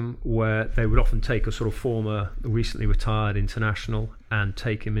system, where they would often take a sort of former, recently retired international and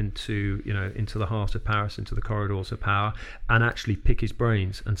take him into the heart of Paris, into the corridors of power, and actually pick his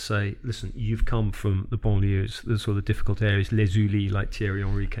brains and say, listen, you've come from the banlieues, the sort of difficult areas, Les Ulis, like Thierry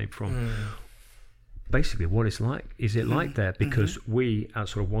Henry came from. Basically, what it's like, is it like there? Because we,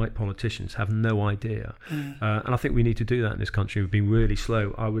 as sort of white politicians, have no idea. And I think we need to do that in this country. We've been really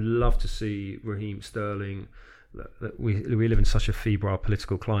slow. I would love to see Raheem Sterling. We live in such a febrile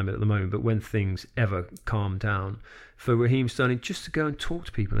political climate at the moment, but when things ever calm down, for Raheem Sterling just to go and talk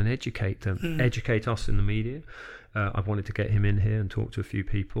to people and educate them, educate us in the media. I've wanted to get him in here and talk to a few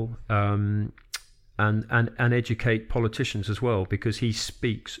people, and educate politicians as well, because he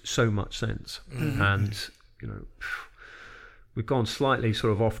speaks so much sense. And, you know, we've gone slightly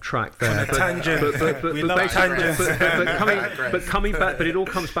sort of off track there. But coming back, but it all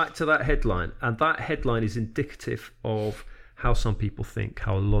comes back to that headline, and that headline is indicative of how some people think,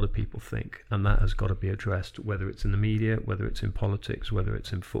 how a lot of people think, and that has got to be addressed, whether it's in the media, whether it's in politics, whether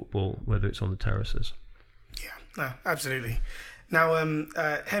it's in football, whether it's on the terraces. Yeah, no, absolutely. Now,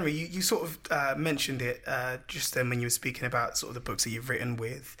 Henry, you sort of mentioned it just then when you were speaking about sort of the books that you've written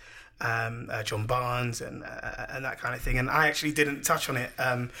with John Barnes and that kind of thing. And I actually didn't touch on it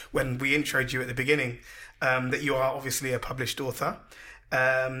when we introed you at the beginning, that you are obviously a published author.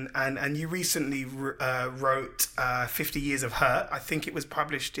 And you recently wrote 50 Years of Hurt. I think it was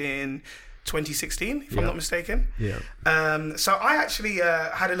published in 2016, if I'm not mistaken. Yeah. So I actually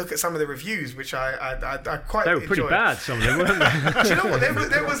had a look at some of the reviews, which I quite enjoyed. They were pretty bad, some of them, weren't they? Do you know what?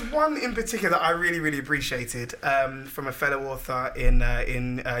 There was one in particular that I really, really appreciated from a fellow author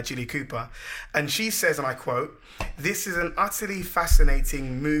in Julie Cooper. And she says, and I quote, "This is an utterly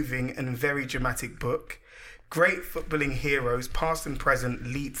fascinating, moving and very dramatic book. Great footballing heroes, past and present,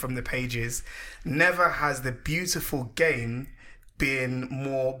 leap from the pages. Never has the beautiful game been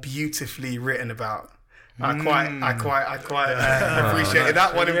more beautifully written about." I quite appreciated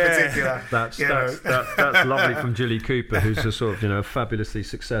that one in particular. That's lovely from Julie Cooper, who's a sort of, fabulously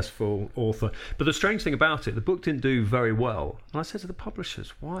successful author. But the strange thing about it, the book didn't do very well. And I said to the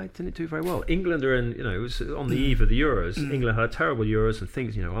publishers, why didn't it do very well? England are in, it was on the eve of the Euros. England had a terrible Euros, and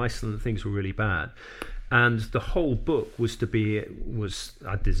things, Iceland, things were really bad. And the whole book I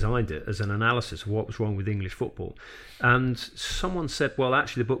designed it as an analysis of what was wrong with English football. And someone said, well,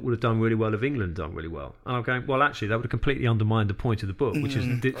 actually, the book would have done really well if England had done really well. And I'm going, well, actually, that would have completely undermined the point of the book, which is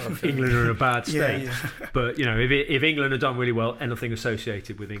England are in a bad state. Yeah. But, if England had done really well, anything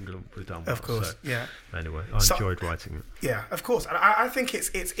associated with England would have done well. Of course, so, yeah. Anyway, I enjoyed writing it. Yeah, of course. And I think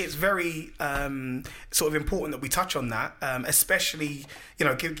it's very sort of important that we touch on that, especially,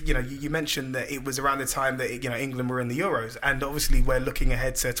 you mentioned that it was around the time that England were in the Euros, and obviously we're looking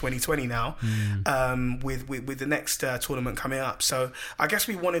ahead to 2020 now, with the next tournament coming up. So I guess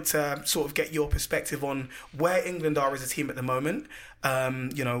we wanted to sort of get your perspective on where England are as a team at the moment.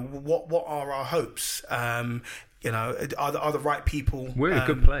 What are our hopes? Are the right people? We're in a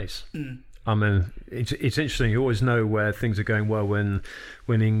good place. I mean, it's interesting. You always know where things are going well when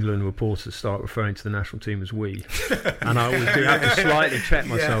England reporters start referring to the national team as we. And I always do have to slightly check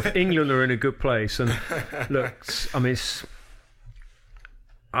myself. Yeah. England are in a good place. And look, I mean,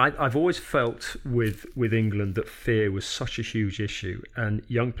 I've always felt with England that fear was such a huge issue, and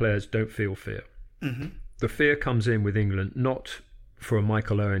young players don't feel fear. Mm-hmm. The fear comes in with England, not for a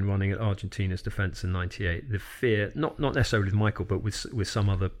Michael Owen running at Argentina's defence in '98. The fear, not necessarily with Michael, but with some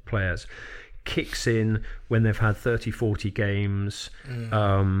other players, kicks in when they've had 30, 40 games.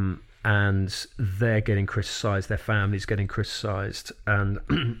 and they're getting criticised, their families getting criticised, and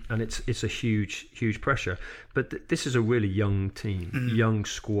it's a huge pressure. But this is a really young team, young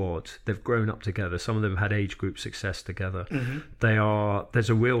squad. They've grown up together. Some of them had age group success together. There's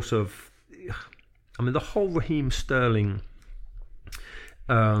a real sort of, I mean, the whole Raheem Sterling.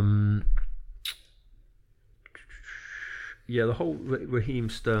 The whole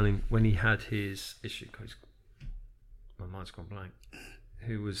Raheem Sterling, when he had his issue, my mind's gone blank.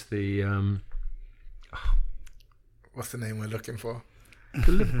 Who was the what's the name we're looking for?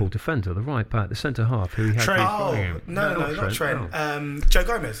 The Liverpool defender, the right back, the centre half, who he had. Trent. Not Trent. Joe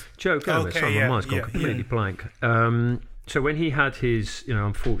Gomez. Joe Gomez. Okay, my mind's gone completely blank. So when he had his,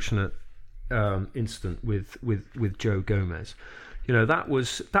 unfortunate incident with Joe Gomez, that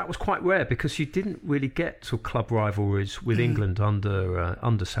was quite rare because you didn't really get to club rivalries with England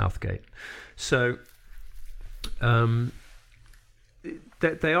under Southgate. So.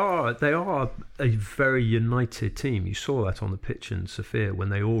 They are a very united team. You saw that on the pitch in Sofia when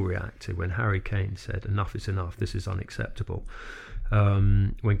they all reacted. When Harry Kane said, "Enough is enough. This is unacceptable."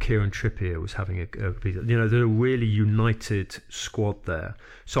 When Kieran Trippier was having they're a really united squad there.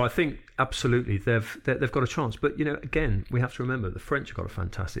 So I think absolutely they've got a chance. But again, we have to remember the French have got a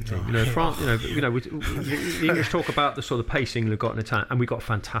fantastic team. France. The English talk about the sort of pace England got in attack, and we got a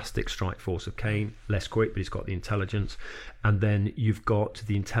fantastic strike force of Kane, less quick, but he's got the intelligence. And then you've got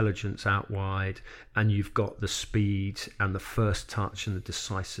the intelligence out wide, and you've got the speed and the first touch and the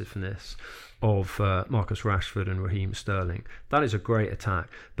decisiveness of Marcus Rashford and Raheem Sterling. That is a great attack.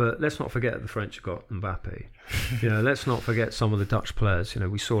 But let's not forget that the French have got Mbappe. Let's not forget some of the Dutch players.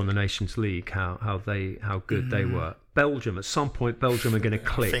 We saw in the Nations League how good they were. Belgium, at some point, are going to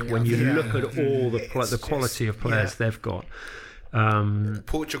click when you look at all the quality of players they've got.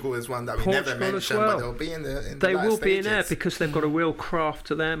 Portugal is one that we never mentioned, but they'll be in the they will be in there because they've got a real craft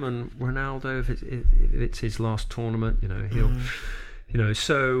to them. And Ronaldo, if it's his last tournament, he'll.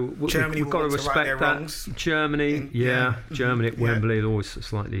 So we've got to respect that. Wrongs. Germany at Wembley is always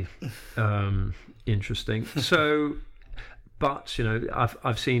slightly interesting. So, but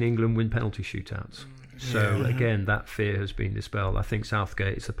I've seen England win penalty shootouts. So again, that fear has been dispelled. I think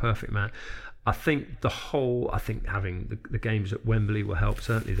Southgate is the perfect man. I think having the games at Wembley will help.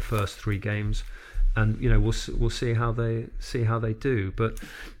 Certainly the first 3 games, and we'll see how they do. But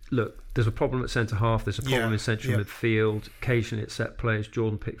look, there's a problem at centre half. There's a problem in central midfield. Occasionally, at set plays,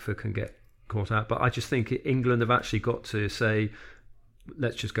 Jordan Pickford can get caught out. But I just think England have actually got to say,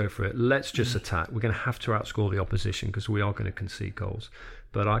 let's just go for it. Let's just attack. We're going to have to outscore the opposition because we are going to concede goals.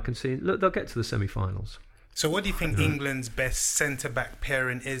 But I can see, look, they'll get to the semi-finals. So what do you think England's best centre-back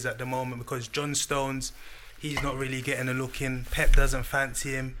pairing is at the moment? Because John Stones, he's not really getting a look in. Pep doesn't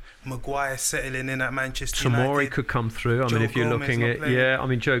fancy him. Maguire settling in at Manchester United. Tomori could come through. I mean, if you're looking at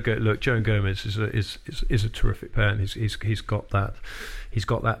Joe Gomez is a terrific player, and he's got that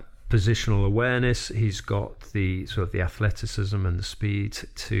positional awareness. He's got the sort of the athleticism and the speed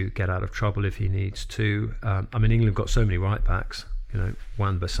to get out of trouble if he needs to. England got so many right backs.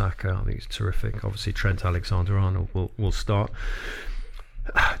 Wan-Bissaka, I think he's terrific. Obviously, Trent Alexander-Arnold will start.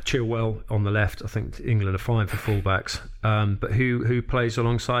 Chilwell on the left. I think England are fine for fullbacks. But who plays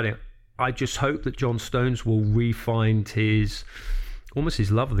alongside him? I just hope that John Stones will re-find his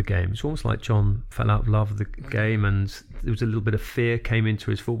love of the game. It's almost like John fell out of love of the game, and there was a little bit of fear came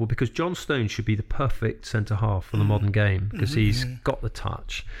into his football, because John Stones should be the perfect centre-half for the modern game, because he's got the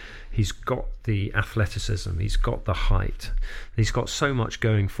touch, he's got the athleticism, he's got the height, he's got so much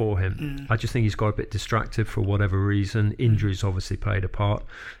going for him. I just think he's got a bit distracted for whatever reason. Injuries obviously played a part.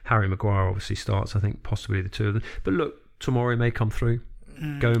 Harry Maguire obviously starts, I think possibly the two of them. But look, Tomori may come through.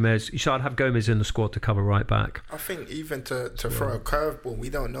 Gomez, you should have Gomez in the squad to cover right back. I think even to throw a curveball,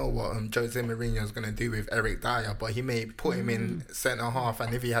 we don't know what Jose Mourinho is going to do with Eric Dyer, but he may put him in centre half,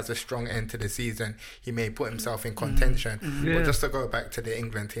 and if he has a strong end to the season, he may put himself in contention. But just to go back to the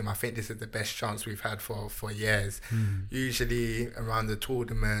England team, I think this is the best chance we've had for years. Usually around the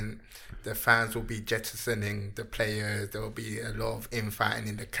tournament, the fans will be jettisoning the players. There will be a lot of infighting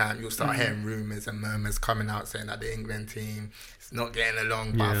in the camp. You'll start hearing rumours and murmurs coming out saying that the England team is not getting along.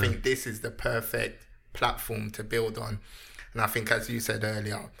 But I think this is the perfect platform to build on. And I think, as you said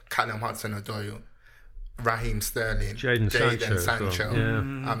earlier, Callum Hudson-Odoi, Raheem Sterling, Jadon Sancho.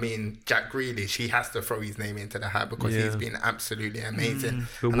 I mean, Jack Grealish, he has to throw his name into the hat because he's been absolutely amazing.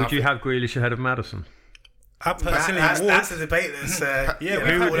 But would you have Grealish ahead of Maddison? I personally that's a debate that's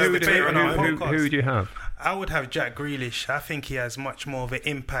who would you have? I would have Jack Grealish. I think he has much more of an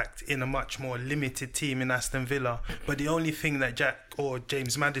impact in a much more limited team in Aston Villa. But the only thing that Jack or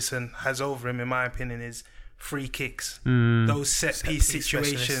James Maddison has over him, in my opinion, is free kicks, those set piece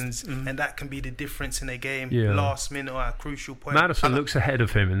situations, and that can be the difference in a game. Last minute or a crucial point. Maddison looks ahead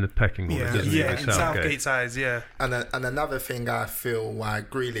of him in the pecking order, doesn't he? In Southgate's eyes, And another thing I feel why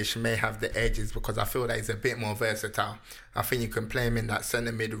Grealish may have the edge is because I feel that he's a bit more versatile. I think you can play him in that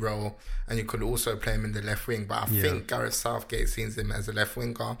centre mid role, and you could also play him in the left wing. But I think Gareth Southgate sees him as a left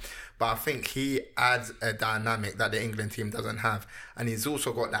winger. But I think he adds a dynamic that the England team doesn't have, and he's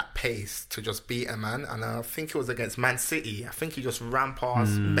also got that pace to just beat a man. And I think it was against Man City. I think he just ran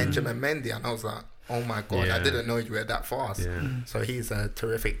past Benjamin Mendy, and I was like, oh my God, I didn't know you were that fast. So he's a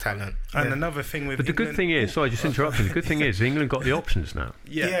terrific talent. And another thing with But the good thing is, sorry, just interrupting, the good thing is England got the options now.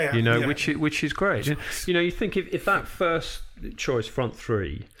 Which is great. You know, you think if that first choice front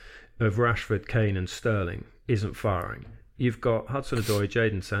three of Rashford, Kane and Sterling isn't firing, you've got Hudson-Odoi,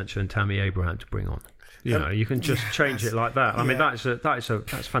 Jadon Sancho and Tammy Abraham to bring on. You know, you can just change it like that. I mean, that's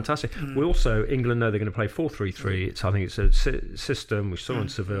fantastic. We also, England know they're going to play 4-3-3. I think it's a system we saw in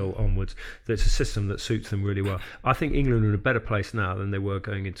Seville onwards. It's a system that suits them really well. I think England are in a better place now than they were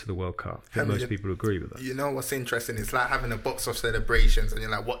going into the World Cup. I think most people agree with that. You know what's interesting? It's like having a box of celebrations, and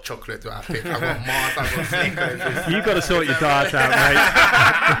you're like, "What chocolate do I pick? I got Mars, I got Snickers." You've got to sort your diet out, mate.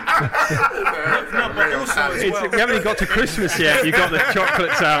 But also as well, you haven't even got to Christmas yet. You got the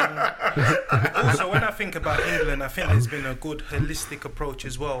chocolates out. Also, when I think about England, I think there's been a good holistic approach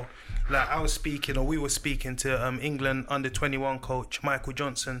as well. Like we were speaking to England under-21 coach Michael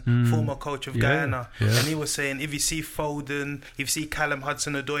Johnson, former coach of Guyana, and he was saying if you see Foden, if you see Callum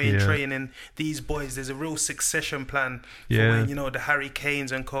Hudson-Odoi in training, these boys, there's a real succession plan for when, you know, the Harry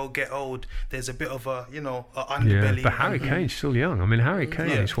Kanes and co get old. There's a bit of a, you know, a underbelly. But Harry Kane's still young. I mean, Harry Kane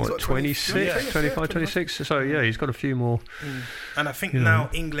is what, 26, 25, 26? So he's got a few more. And I think now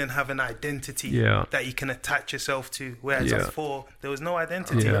England have an identity that you can attach yourself to, whereas before there was no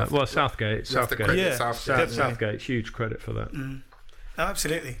identity. Well, Southgate, huge credit for that.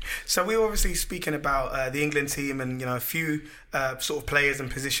 Absolutely. So we were obviously speaking about the England team, and you know, a few sort of players and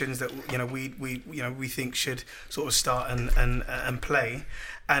positions that we think should sort of start and play.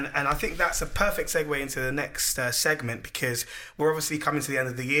 And I think that's a perfect segue into the next segment, because we're obviously coming to the end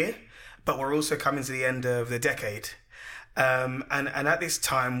of the year, but we're also coming to the end of the decade. And at this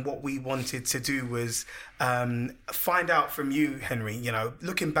time, what we wanted to do was find out from you, Henry, you know,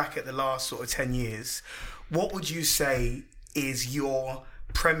 looking back at the last sort of 10 years, what would you say is your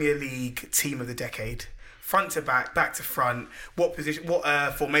Premier League team of the decade? Front to back, back to front, what position, what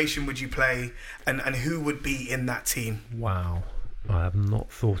formation would you play, and who would be in that team? Wow. I have not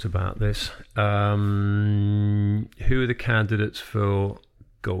thought about this. Who are the candidates for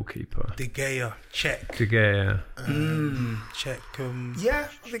goalkeeper? De Gea, check. De Gea. Check. Yeah,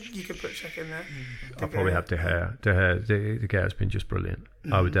 I think you could put check in there. I'll probably have De Gea. De Gea's been just brilliant.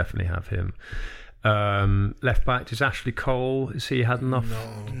 I would definitely have him. Left back, is Ashley Cole? Has he had enough?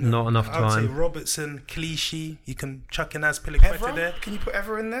 Not enough time. I would say Robertson, Clichy. You can chuck in Azpilicueta there. Can you put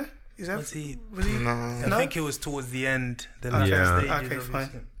Ever in there? Was he? No. I think it was towards the end. The last stages. Okay,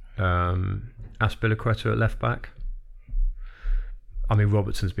 fine. Azpilicueta at left back. I mean,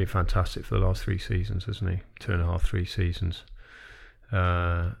 Robertson's been fantastic for the last 3 seasons, hasn't he? 2.5, 3 seasons.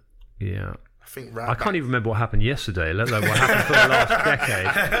 I can't even remember what happened yesterday, let alone what happened for the last decade.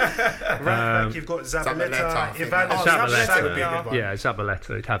 Right back, you've got Zabaleta, Zabaleta. Yeah, Zabaleta.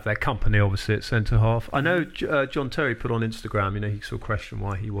 They'd have their company, obviously, at centre half. I know John Terry put on Instagram, you know, he sort of questioned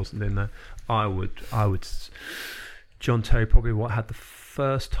why he wasn't in there. I would. John Terry probably had the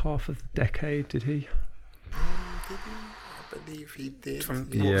first half of the decade, did he? I believe he did. From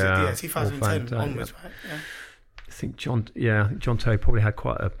 2010 onwards, right? Yeah. I think John Terry probably had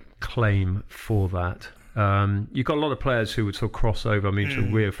quite a claim for that. You've got a lot of players who would sort of cross over. I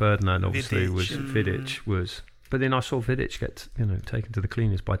mean, Rio Ferdinand obviously Vidic was, but then I saw Vidic get taken to the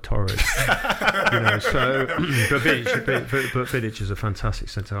cleaners by Torres. So but Vidic is a fantastic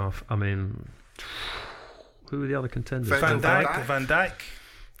centre half. I mean, who were the other contenders? Van Dijk.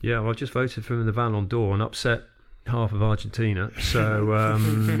 Yeah, well, I just voted for him in the Ballon d'Or and upset half of Argentina. So I'll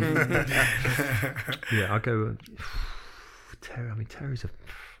go Terry. I mean, Terry was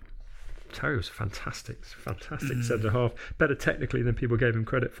a fantastic centre half, better technically than people gave him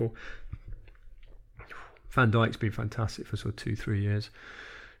credit for. Van Dijk's been fantastic for sort of 2-3 years.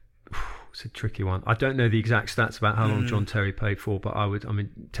 It's a tricky one. I don't know the exact stats about how long John Terry played for, but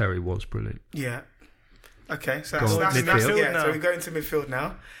Terry was brilliant. Yeah. Okay, so that's midfield. Yeah, so we go into midfield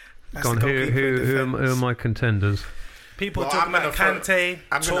now. Who are my contenders? People talking about Kante,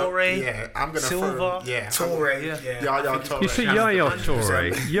 Toure, Silva. Toure. Yaya Toure. You see Yaya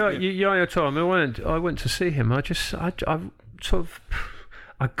Toure. Yaya Toure. I went to see him.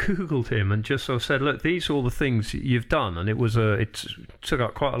 I googled him and just sort of said, look, these are all the things you've done, and it took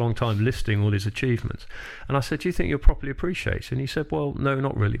up quite a long time listing all his achievements. And I said, do you think you're properly appreciated? And he said, well, no,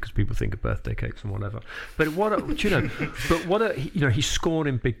 not really, because people think of birthday cakes and whatever. But he's scored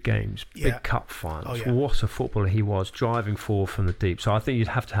in big games, big cup finals. Oh, yeah. What a footballer he was, driving forward from the deep. So I think you'd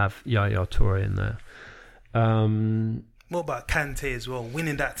have to have Yaya Toure in there. What about Kante as well?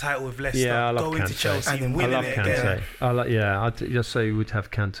 Winning that title with Leicester, I love going Kante. to Chelsea and winning it again. I'd just say we'd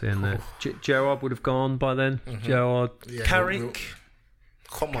have Kante in there. Gerrard would have gone by then. Gerrard, Carrick.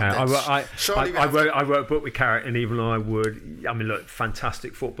 Come on, I wrote a book with Carrick, and even though I would, I mean, look,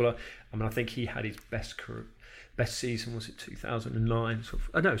 fantastic footballer. I mean, I think he had his best season, was it 2009?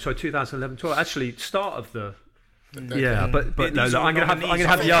 2011, 12. Actually, start of the. But no, I'm gonna have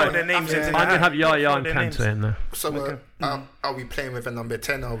Yaya and Kante in there. So are we playing with a number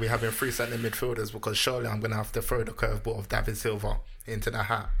 10, or are we having 3 centre midfielders? Because surely I'm gonna have to throw the curveball of David Silva into the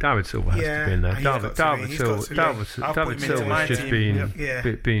hat. David Silva has to be in there. David Silva's just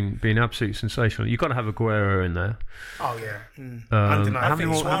been absolutely sensational. You've got to have Aguero in there. Oh yeah. How many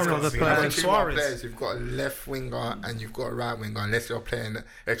more other players? Suarez. You've got a left winger and you've got a right winger, unless you're playing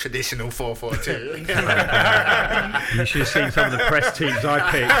a traditional 4-4-2. You should have seen some of the press teams I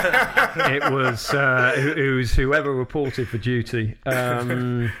picked. It was whoever reported for duty.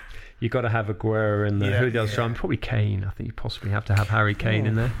 You've got to have Aguero in there. Who the other time? Probably Kane. I think you possibly have to have Harry Kane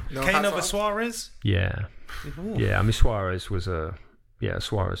in there. No, Kane over Suarez? Yeah. Yeah, I mean, Suarez was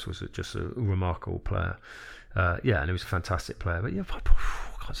just a remarkable player. And he was a fantastic player. But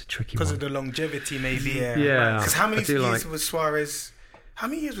it's a tricky one. Because of the longevity, maybe. Yeah. Because how many years was Suarez? How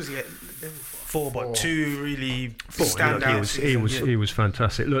many years was he at? 4, but 2 really stand out. He was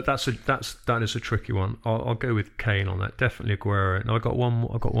fantastic. Look, that is a tricky one. I'll go with Kane on that. Definitely Aguero. And I got one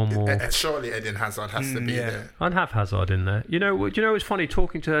more. Surely Eden Hazard has to be there. I'd have Hazard in there. You know, it's funny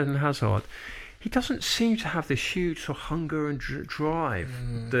talking to Eden Hazard. He doesn't seem to have this huge sort of hunger and drive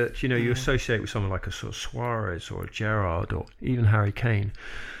that you associate with someone like a sort of Suarez or a Gerrard or even Harry Kane.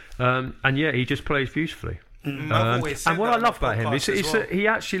 And he just plays beautifully. And what I love about him is that he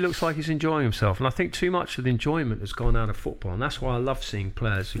actually looks like he's enjoying himself, and I think too much of the enjoyment has gone out of football, and that's why I love seeing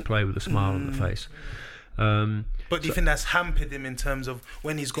players who play with a smile on the face. But do you think that's hampered him in terms of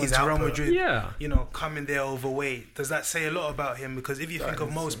when he's gone to Real Madrid? Coming there overweight. Does that say a lot about him? Because if you think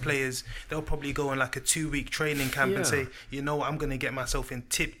of most players, they'll probably go on like a 2-week training camp and say, I'm going to get myself in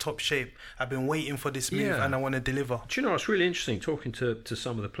tip-top shape. I've been waiting for this move and I want to deliver. Do you know, it's really interesting talking to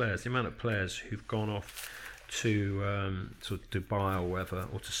some of the players, the amount of players who've gone off to sort of Dubai or wherever,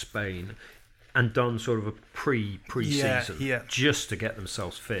 or to Spain, and done sort of a pre-season just to get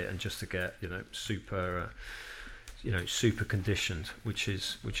themselves fit and just to get super conditioned, which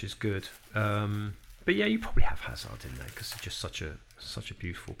is good. But you probably have Hazard in there because he's just such a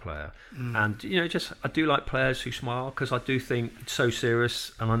beautiful player. And I do like players who smile, because I do think it's so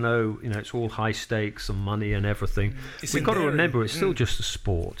serious, and I know it's all high stakes and money and everything. We've got to remember it's still just a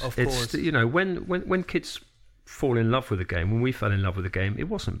sport. Of course. When kids fall in love with the game, when we fell in love with the game, it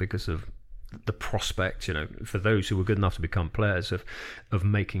wasn't because of the prospect, for those who were good enough to become players, of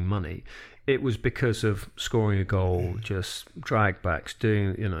making money. It was because of scoring a goal, just drag backs,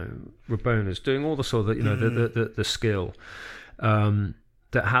 doing Rabonas, doing all the sort of the skill that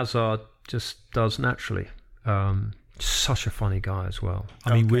Hazard just does naturally. Such a funny guy as well.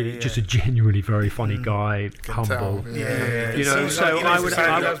 I mean, really, just a genuinely very funny guy, humble. So I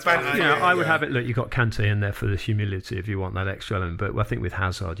would have it. Look, you got Kante in there for the humility if you want that extra element, but I think with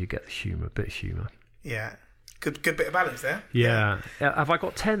Hazard you get the humour, a bit of humour. Yeah, good bit of balance there. Yeah. Have I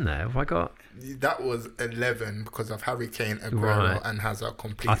got 10 there? Have I got? That was 11 because of Harry Kane, Aguero, and Hazard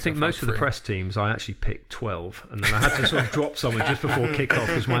completely. I think most of the press teams I actually picked 12, and then I had to sort of drop someone just before kick-off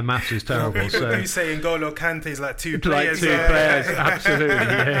because my maths is terrible. So you saying N'Golo Kante is like two players? Like 2 players, absolutely.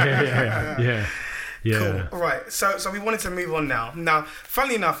 Yeah. Cool. All right. So we wanted to move on now. Now,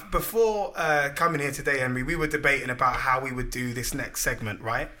 funnily enough, before coming here today, Henry, we were debating about how we would do this next segment,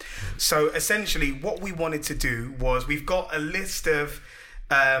 right? So essentially, what we wanted to do was, we've got a list of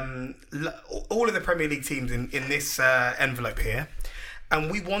all of the Premier League teams in this envelope here, and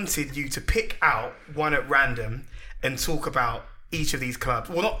we wanted you to pick out one at random and talk about each of these clubs.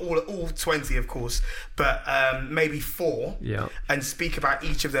 Well, not all 20, of course, but maybe 4. Yeah. And speak about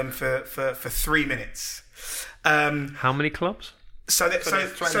each of them for 3 minutes. How many clubs? So there's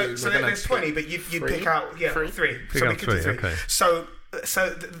 20, but you pick out 3. Pick out 3. Okay. So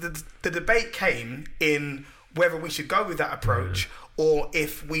the debate came in whether we should go with that approach or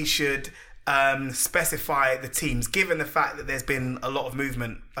if we should specify the teams, given the fact that there's been a lot of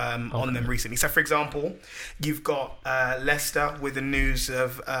movement on them recently. So, for example, you've got Leicester with the news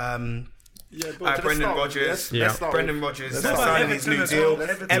of Brendan Rodgers. Brendan Rodgers signing his new deal.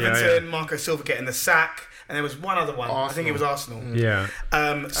 Everton, Marco Silva getting the sack. And there was one other one. Arsenal. I think it was Arsenal. Yeah.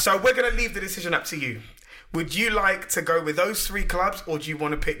 So we're going to leave the decision up to you. Would you like to go with those 3 clubs, or do you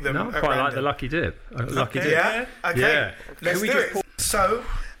want to pick them? No, I quite like the lucky dip. Yeah. Okay. Yeah. Let's do it. So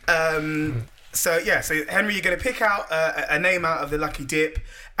Henry, you're going to pick out a name out of the lucky dip,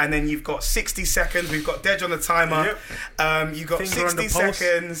 and then you've got 60 seconds. We've got Dej on the timer. You've got 60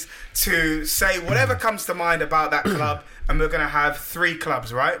 seconds to say whatever comes to mind about that club, and we're going to have 3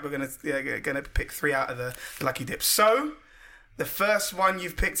 clubs, right? We're going to pick 3 out of the lucky dip. So the first one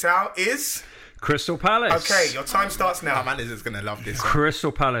you've picked out is Crystal Palace. Okay, your time starts now. Our manager's going to love this one.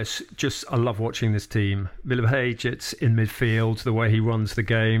 Crystal Palace, I love watching this team. Milivojevic in midfield, the way he runs the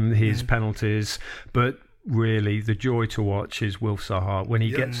game, his penalties, but really the joy to watch is Wilf Zaha when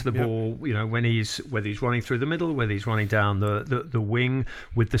he gets the ball, whether he's running through the middle, whether he's running down the wing,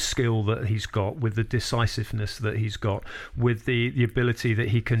 with the skill that he's got, with the decisiveness that he's got, with the ability that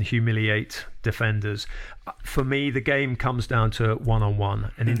he can humiliate defenders. For me, the game comes down to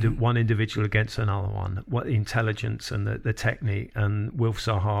one-on-one, one individual against another one. What the intelligence and the technique, and Wilf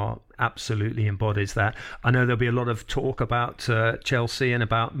Zaha absolutely embodies that. I know there'll be a lot of talk about Chelsea and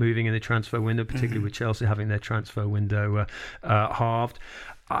about moving in the transfer window, particularly with Chelsea having their transfer window halved.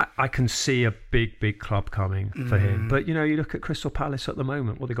 I can see a big club coming for him. But, you look at Crystal Palace at the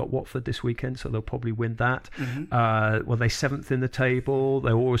moment. Well, they got Watford this weekend, so they'll probably win that. They're 7th in the table.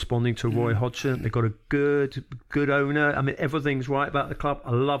 They're all responding to Roy Hodgson. They've got a good owner. I mean, everything's right about the club.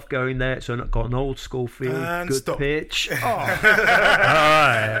 I love going there. It's got an old school feel, and good pitch. All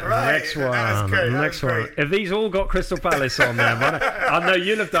right, next one. Next one. If these all got Crystal Palace on them, I know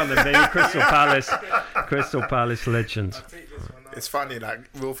you'll have done them, being Crystal Palace legends. It's funny, like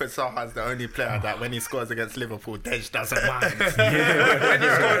Wilfred Zaha is the only player that when he scores against Liverpool, Dej doesn't mind. When he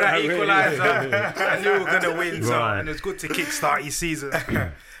scored that equaliser, I knew we were going to win, and it's good to kickstart your season.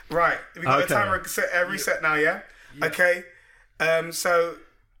 Right, we got a timer reset now, yeah? Okay, so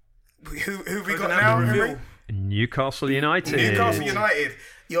who we got now, Henry? Newcastle United.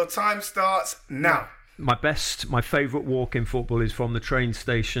 Your time starts now. My favourite walk in football is from the train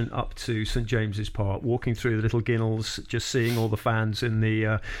station up to St James's Park, walking through the little ginnels, just seeing all the fans in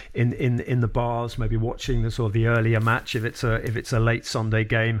the in the bars, maybe watching the earlier match if it's a late Sunday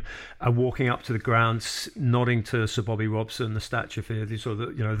game, walking up to the grounds, nodding to Sir Bobby Robson, the statue figure,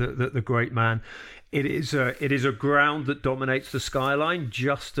 the great man. It is a ground that dominates the skyline,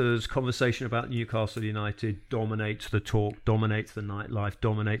 just as conversation about Newcastle United dominates the talk, dominates the nightlife,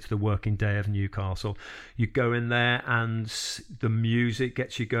 dominates the working day of Newcastle. You go in there and the music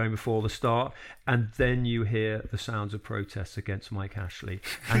gets you going before the start, and then you hear the sounds of protests against Mike Ashley,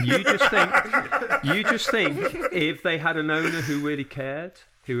 and you just think if they had an owner who really cared,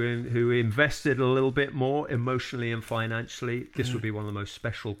 who invested a little bit more emotionally and financially, this would be one of the most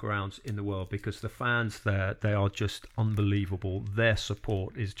special grounds in the world, because the fans there, they are just unbelievable. Their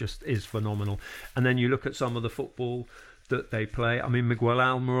support is phenomenal. And then you look at some of the football that they play. I mean, Miguel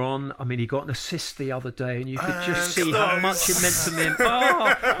Almiron, he got an assist the other day, and you could just see how much it meant to him.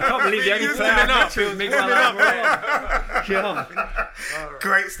 I can't believe the only player was Miguel Almiron. Yeah.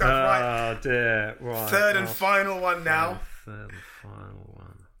 Great stuff, right? Oh dear. Right. Third and final one now. Third and final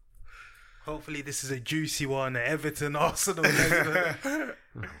one. Hopefully this is a juicy one. Everton, Arsenal. Who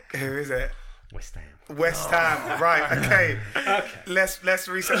is it? West Ham. West Ham. Right. Okay. Let's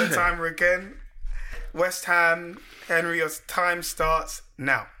reset the timer again. West Ham. Henry, your time starts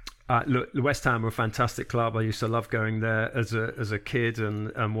now. Look, West Ham were a fantastic club. I used to love going there as a kid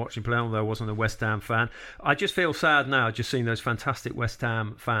and watching play, although I wasn't a West Ham fan. I just feel sad now just seeing those fantastic West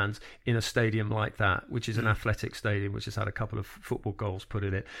Ham fans in a stadium like that, which is an athletic stadium, which has had a couple of football goals put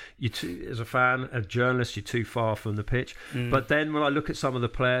in it. As a fan, a journalist, you're too far from the pitch. But then when I look at some of the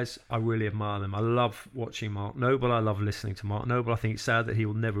players, I really admire them. I love watching Mark Noble. I love listening to Mark Noble. I think it's sad that he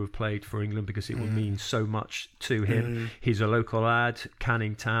will never have played for England, because it would mean so much to him. He's a local lad,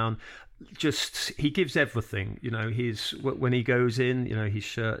 Canning Town. He gives everything. When he goes in, his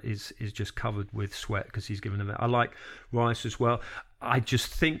shirt is just covered with sweat because he's given them it. I like Rice as well. I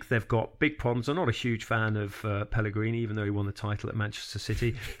just think they've got big problems. I'm not a huge fan of Pellegrini, even though he won the title at Manchester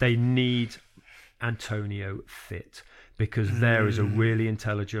City. They need Antonio fit, because there is a really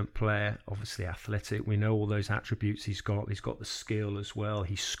intelligent player, obviously athletic. We know all those attributes he's got. He's got the skill as well.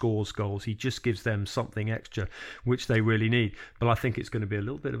 He scores goals. He just gives them something extra, which they really need. But I think it's going to be a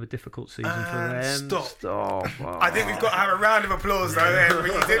little bit of a difficult season for them. Stop. Oh. I think we've got to have a round of applause, though,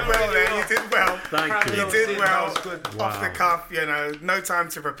 Henry. You did well there. You did well. Thank you. You did well. Off the cuff, no time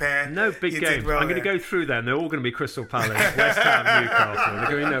to prepare. No big games. Well I'm going to go through them. They're all going to be Crystal Palace, West Ham, Newcastle. They're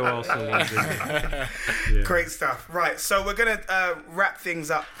going to know Arsenal ones. Yeah. Great stuff. Right, so we're going to wrap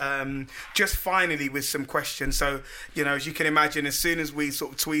things up just finally with some questions. So, as you can imagine, as soon as we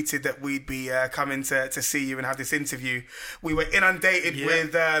sort of tweeted that we'd be coming to see you and have this interview, we were inundated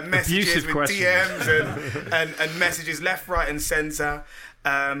with messages, with DMs and messages left, right and centre.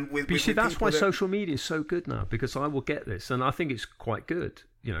 You see, that's why social media is so good now, because I will get this, and I think it's quite good.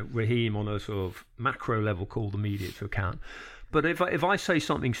 Raheem on a sort of macro level called the media to account. But if I say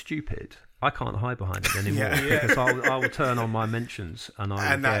something stupid, I can't hide behind it anymore because I will turn on my mentions and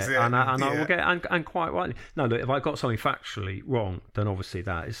I will get and quite rightly. No, look, if I got something factually wrong, then obviously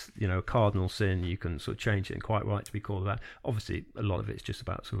that is a cardinal sin. You can sort of change it, and quite right to be called that. Obviously, a lot of it's just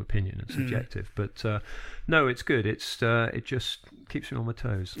about sort of opinion and subjective. But no, it's good. It just keeps me on my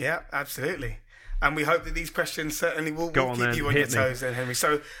toes. Yeah, absolutely. And we hope that these questions certainly will keep you on your toes then, Henry.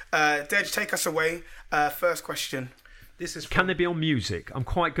 So, Dej, take us away. First question. Can they be on music? I'm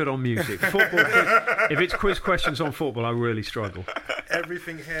quite good on music. Football. If it's quiz questions on football, I really struggle.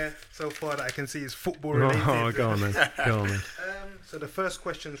 Everything here so far that I can see is football related. Oh, go on then. So the first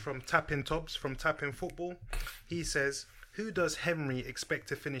question is from Tapping Tobbs from Tapping Football. He says, who does Henry expect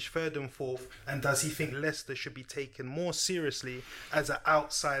to finish third and fourth, and does he think Leicester should be taken more seriously as an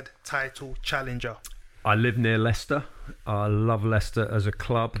outside title challenger? I live near Leicester. I love Leicester as a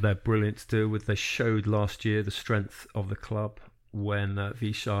club. They're brilliant to deal with. They showed last year the strength of the club when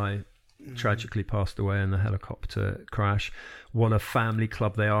Vichai tragically passed away in the helicopter crash. What a family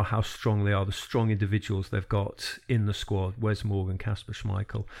club they are, how strong they are, the strong individuals they've got in the squad. Wes Morgan, Kasper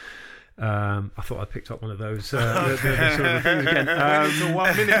Schmeichel. I thought I picked up one of those sort of things again. It's a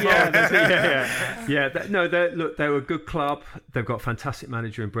 1 minute they're a good club. They've got a fantastic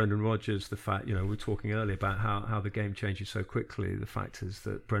manager in Brendan Rodgers. The fact, we were talking earlier about how the game changes so quickly. The fact is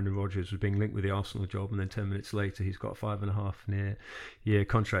that Brendan Rodgers was being linked with the Arsenal job, and then 10 minutes later he's got a 5.5 year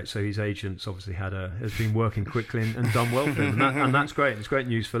contract. So his agents obviously has been working quickly and done well for him, and that's great. It's great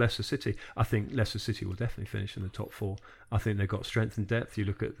news for Leicester City. I think Leicester City will definitely finish in the top four. I think they've got strength and depth. You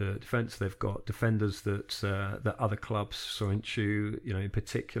look at the defence; they've got defenders that other clubs, Soyuncu, in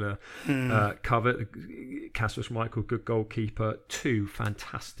particular, cover. Kasper Schmeichel, good goalkeeper. Two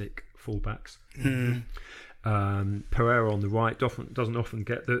fantastic fullbacks. Pereira on the right doesn't often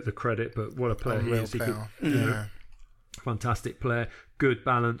get the credit, but what a player he is! Fantastic player, good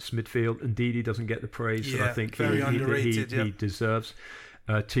balance midfield. Indeed, he doesn't get the praise that I think he deserves.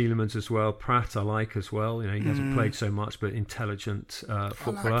 Tielemans as well. Pratt I like as well. He hasn't played so much, but intelligent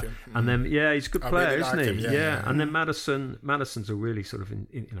footballer. Like and then he's a good player, really isn't he? And then Maddison's a really sort of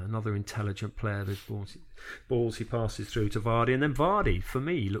another intelligent player. There's balls he passes through to Vardy, and then Vardy for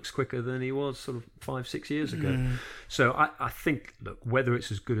me looks quicker than he was sort of 5-6 years ago. So I think, look, whether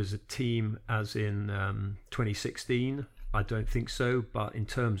it's as good as a team as in 2016, I don't think so, but in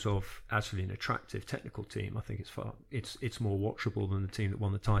terms of actually an attractive technical team, I think it's more watchable than the team that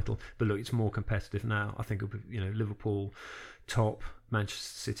won the title. But look, it's more competitive now. I think it'll be, Liverpool top,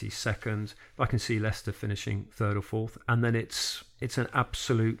 Manchester City second. I can see Leicester finishing third or fourth, and then it's an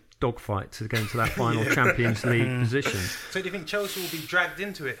absolute dogfight to get into that final Champions League position. So do you think Chelsea will be dragged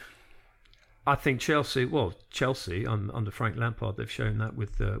into it? I think Chelsea under Frank Lampard, they've shown that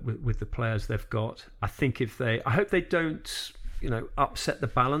with the players they've got. I hope they don't, upset the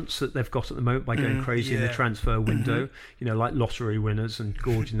balance that they've got at the moment by going crazy in the transfer window, like lottery winners and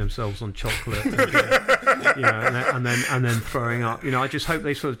gorging themselves on chocolate, and then throwing up. I just hope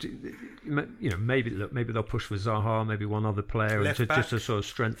they sort of, maybe they'll push for Zaha, maybe one other player, just to sort of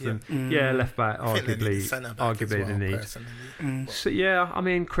strengthen. Left back, arguably the need. So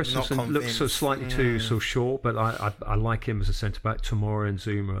Christensen looks sort of slightly too sort of short, but I like him as a centre back. Tomori and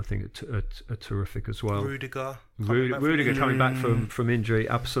Zuma, I think, are terrific as well. Rudiger coming back from injury,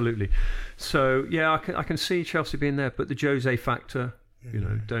 absolutely. So I can see Chelsea being there, but the Jose factor,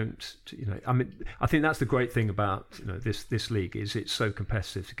 I think that's the great thing about this league is it's so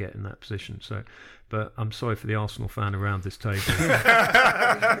competitive to get in that position. So, but I'm sorry for the Arsenal fan around this table.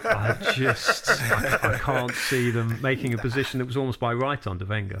 I can't see them making a position that was almost by right under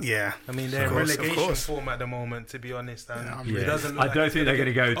Wenger. Yeah, I mean, they're in relegation form at the moment, to be honest. And it doesn't look I don't think they're going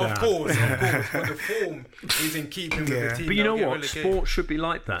to go down. Of course, but the form is in keeping with the team. But you know what? Sport should be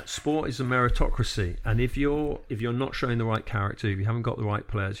like that. Sport is a meritocracy, and if you're not showing the right character, if you haven't got the right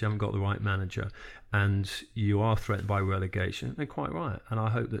players, you haven't got the right manager, and you are threatened by relegation, then quite right. And I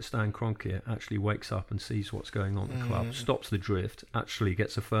hope that Stan Kroenke actually wakes up and sees what's going on at the club, stops the drift, actually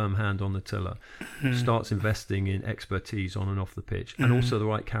gets a firm hand on the tiller, starts investing in expertise on and off the pitch, and also the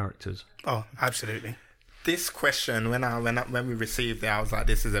right characters. Oh, absolutely. This question, when we received it, I was like,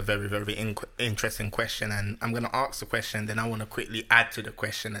 this is a very, very interesting question, and I'm going to ask the question, then I want to quickly add to the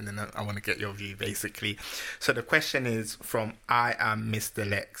question, and then I want to get your view, basically. So the question is from I Am Mr.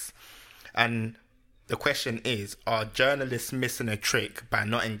 Lex, and the question is, are journalists missing a trick by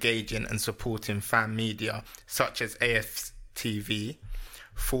not engaging and supporting fan media such as AFTV,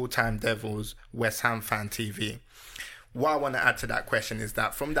 Full-Time Devils, West Ham Fan TV? What I want to add to that question is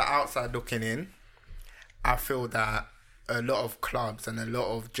that from the outside looking in, I feel that a lot of clubs and a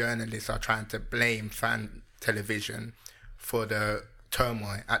lot of journalists are trying to blame fan television for the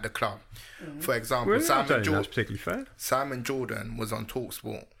turmoil at the club. For example, That's particularly fair. Simon Jordan was on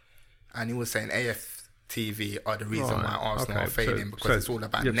TalkSport and he was saying AFTV are the reason why Arsenal are failing because it's all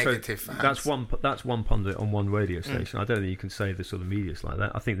about negative fans. That's one pundit on one radio station. I don't think you can say the sort of media's like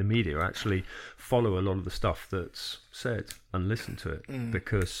that. I think the media actually follow a lot of the stuff that's said and listen to it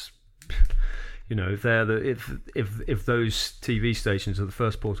because... You know, if those TV stations are the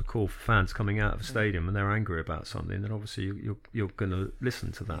first port of call for fans coming out of a stadium and they're angry about something, then obviously you're going to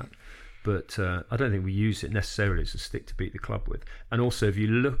listen to that. But I don't think we use it necessarily as a stick to beat the club with. And also, if you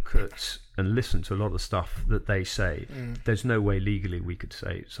look at and listen to a lot of the stuff that they say, there's no way legally we could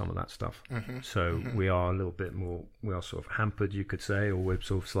say some of that stuff. So we are a little bit more, we are sort of hampered, you could say, or we're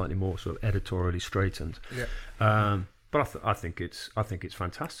sort of slightly more sort of editorially straightened. But I think it's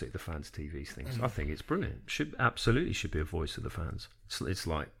fantastic, the fans' TV things. I think it's brilliant. Absolutely should be a voice of the fans. It's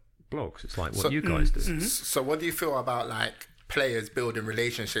like blogs. It's like what you guys do. So what do you feel about like players building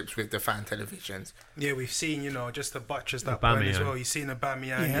relationships with the fan televisions? Yeah, we've seen, just to buttress that point as well. You've seen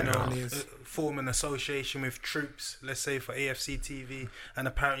Aubameyang, form an association with troops, let's say for AFC TV, and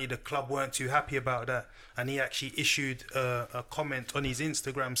apparently the club weren't too happy about that. And he actually issued a comment on his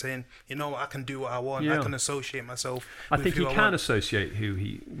Instagram saying, I can do what I want. I can associate myself with I think he can associate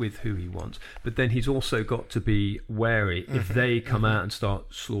with who he wants, but then he's also got to be wary if they come out and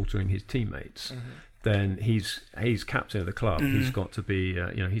start slaughtering his teammates. Then he's captain of the club. He's got to be,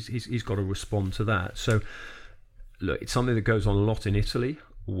 he's got to respond to that. So, look, it's something that goes on a lot in Italy,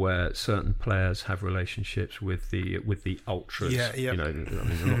 where certain players have relationships with the ultras. I'm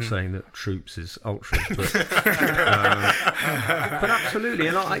not saying that troops is ultras, but absolutely.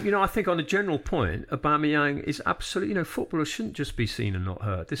 And I think on a general point, Aubameyang is absolutely. Footballers shouldn't just be seen and not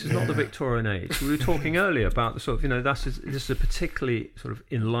heard. This is not the Victorian age. We were talking earlier about the sort of this is a particularly sort of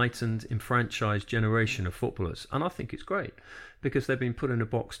enlightened, enfranchised generation of footballers, and I think it's great. Because they've been put in a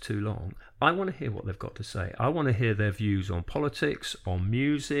box too long. I want to hear what they've got to say. I want to hear their views on politics, on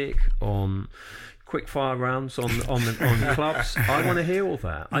music, on quick-fire rounds, on clubs. I want to hear all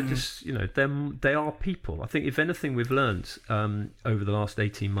that. I just, they are people. I think if anything we've learned over the last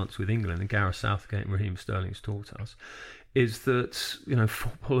 18 months with England, and Gareth Southgate and Raheem Sterling's taught us, is that,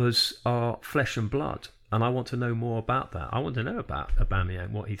 footballers are flesh and blood. And I want to know more about that. I want to know about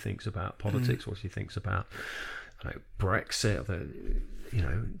Aubameyang, what he thinks about politics, what he thinks about Brexit,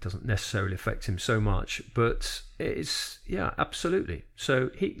 doesn't necessarily affect him so much, but it's absolutely.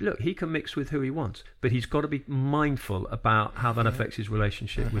 So he can mix with who he wants, but he's got to be mindful about how that affects his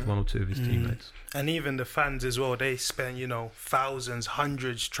relationship with one or two of his teammates. And even the fans as well, they spend thousands,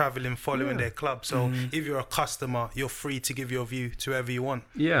 hundreds travelling, following their club. So if you're a customer, you're free to give your view to whoever you want.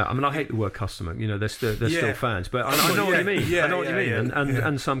 Yeah, I mean, I hate the word customer. They're still fans, but I know what you mean. I know what you mean.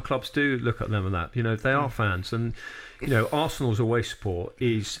 And some clubs do look at them and that. They are fans, and Arsenal's away support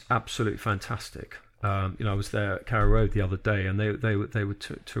is absolutely fantastic. I was there at Carrow Road the other day, and they were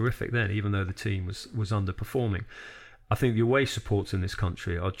terrific then, even though the team was underperforming. I think the away supports in this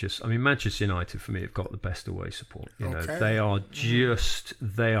country are Manchester United for me have got the best away support. They are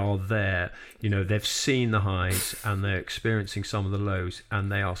they are there. They've seen the highs and they're experiencing some of the lows,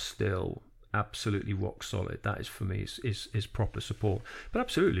 and they are still absolutely rock solid. That is for me is proper support. But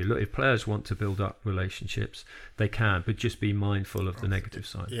absolutely, look, if players want to build up relationships, they can, but just be mindful of the negative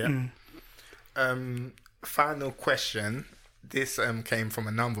side. Final question. this came from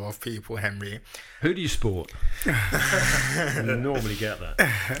a number of people, Henry. Who do you support? You normally get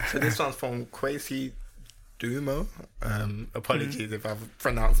that. So this one's from Kwesi Dumo. Apologies if I've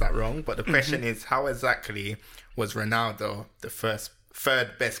pronounced that wrong. But the question is, how exactly was Ronaldo the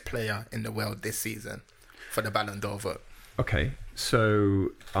third best player in the world this season for the Ballon d'Or vote? Okay,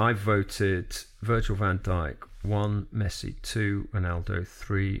 so I voted Virgil van Dijk 1, Messi 2, Ronaldo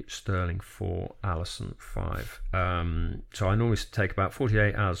 3, Sterling 4, Alisson 5. So I normally take about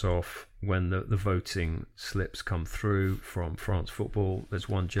 48 hours off when the voting slips come through from France Football. There's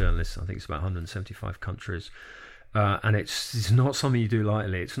one journalist, I think it's about 175 countries. And it's not something you do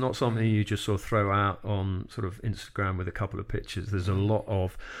lightly. It's not something you just sort of throw out on sort of Instagram with a couple of pictures. There's a lot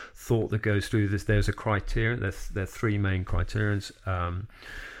of thought that goes through this. There's a criteria. There are three main criterions.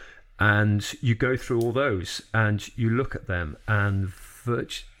 And you go through all those and you look at them. And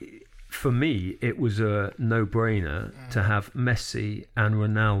for me, it was a no-brainer to have Messi and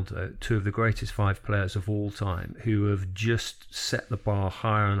Ronaldo, two of the greatest 5 players of all time, who have just set the bar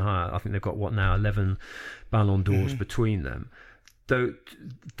higher and higher. I think they've got, 11 Ballon d'Ors between them. Though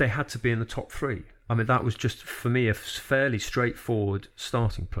they had to be in the top 3. I mean, that was just, for me, a fairly straightforward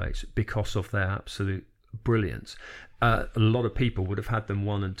starting place because of their absolute brilliance. A lot of people would have had them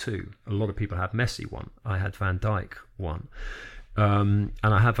 1 and 2. A lot of people had Messi 1. I had Van Dijk 1. And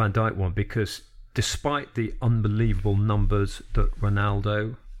I have Van Dijk 1 because despite the unbelievable numbers that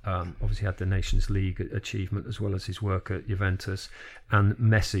Ronaldo obviously had the Nations League achievement as well as his work at Juventus, and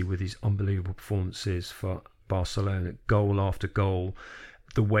Messi with his unbelievable performances for Barcelona, goal after goal,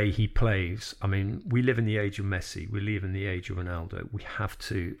 the way he plays. I mean, we live in the age of Messi, we live in the age of Ronaldo. We have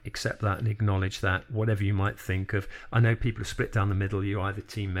to accept that and acknowledge that, whatever you might think of. I know people are split down the middle. You're either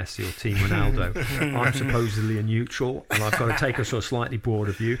Team Messi or Team Ronaldo. I'm supposedly a neutral, and I've got to take a sort of slightly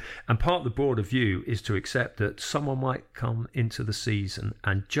broader view. And part of the broader view is to accept that someone might come into the season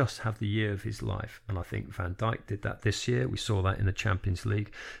and just have the year of his life. And I think Van Dijk did that this year. We saw that in the Champions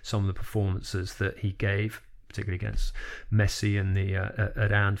League. Some of the performances that he gave, particularly against Messi and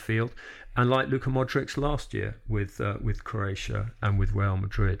at Anfield, and like Luka Modric's last year with Croatia and with Real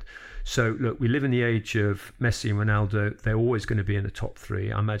Madrid. So look, we live in the age of Messi and Ronaldo. They're always going to be in the top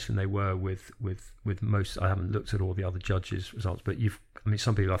 3. I imagine they were with most. I haven't looked at all the other judges' results, but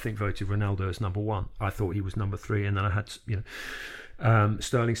some people I think voted Ronaldo as number 1. I thought he was number 3, and then I had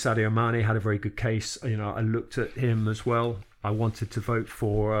Sterling, Sadio Mane had a very good case. I looked at him as well. I wanted to vote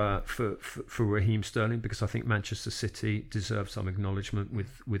for Raheem Sterling because I think Manchester City deserve some acknowledgement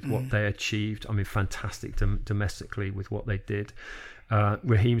with what they achieved. I mean, fantastic domestically with what they did.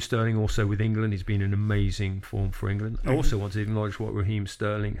 Raheem Sterling also with England, he's been in amazing form for England. I also want to acknowledge what Raheem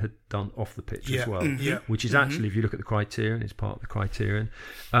Sterling had done off the pitch as well, which is actually, if you look at the criterion, it's part of the criterion.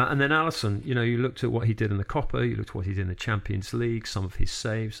 And then Alisson, you looked at what he did in the Copa, you looked at what he did in the Champions League, some of his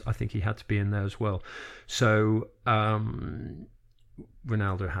saves. I think he had to be in there as well. So Ronaldo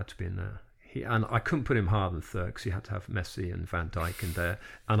had to be in there. And I couldn't put him higher than 3rd because he had to have Messi and Van Dijk in there,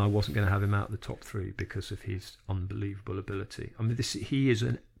 and I wasn't going to have him out of the top 3 because of his unbelievable ability. I mean, he is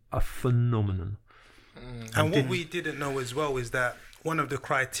a phenomenon. And what we didn't know as well is that one of the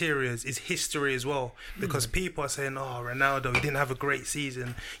criteria is history as well, because people are saying, Ronaldo, he didn't have a great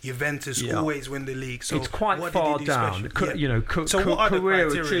season. Juventus always win the league. So it's quite far down. So what are the career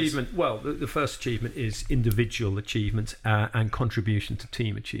criteria? Achievement. Well, the first achievement is individual achievements and contribution to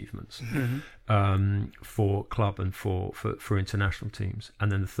team achievements for club and for international teams.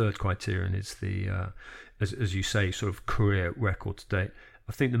 And then the third criterion is the, as you say, sort of career record to date.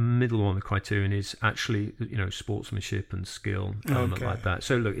 I think the middle one, the criterion, is actually sportsmanship and skill, element like that.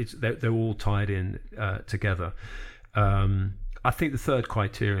 So look, they're all tied in together. I think the third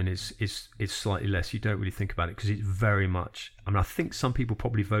criterion is slightly less. You don't really think about it because it's very much. I mean, I think some people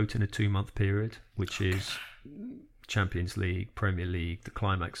probably vote in a 2-month period, which is Champions League, Premier League, the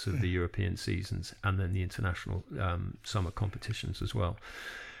climax of the European seasons, and then the international summer competitions as well.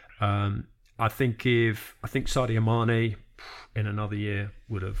 I think Sadio Mane in another year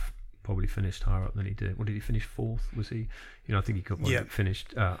would have probably finished higher up than he did. What did he finish 4th? Was he? I think he could have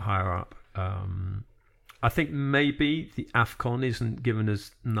finished higher up. I think maybe the AFCON isn't given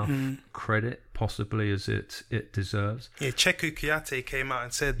as enough credit, possibly, as it deserves. Yeah, Cheku Kouyaté came out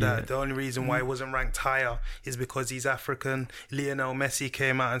and said that the only reason why he wasn't ranked higher is because he's African. Lionel Messi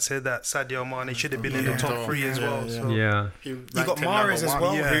came out and said that Sadio Mane should have been in the top 3 as well. So. You got Mahrez as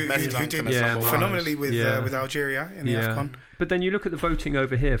well, who did phenomenally with Algeria in the AFCON. But then you look at the voting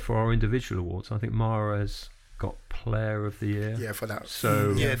over here for our individual awards. I think Mahrez got Player of the Year. Yeah, for that.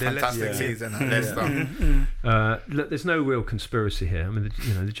 So fantastic season at Leicester. Look, there's no real conspiracy here. I mean,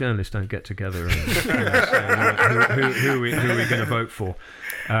 the journalists don't get together and say, who are we going to vote for?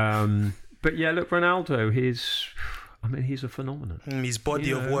 But yeah, look, Ronaldo, he's a phenomenon. His body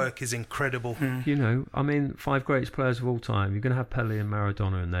of work is incredible. 5 greatest players of all time. You're going to have Pele and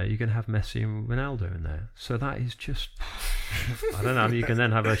Maradona in there. You're going to have Messi and Ronaldo in there. So that is just, I don't know. You can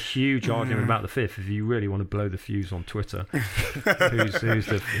then have a huge argument about the fifth if you really want to blow the fuse on Twitter.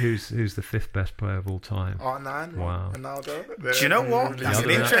 who's the fifth best player of all time? R9. Wow. Ronaldo. Do you know what? That's an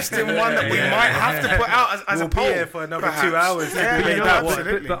interesting one that we might have to put out as a poll. We'll be here for another 2 hours.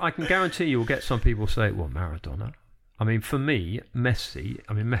 But I can guarantee you will get some people say, well, Maradona. I mean, for me,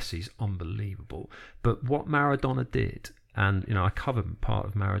 Messi's unbelievable. But what Maradona did, and I covered part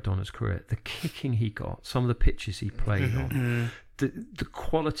of Maradona's career, the kicking he got, some of the pitches he played on, the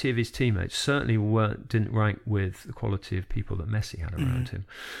quality of his teammates certainly didn't rank with the quality of people that Messi had around him.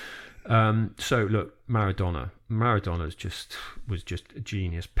 So look, Maradona was just a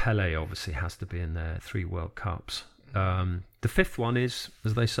genius. Pele obviously has to be in there. 3 World Cups. The fifth one is,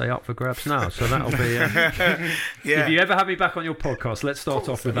 as they say, up for grabs now. So that'll be. If you ever have me back on your podcast, let's start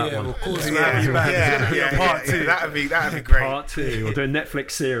off with that one. Of course, part 2. That'd be great. Part 2. We'll do a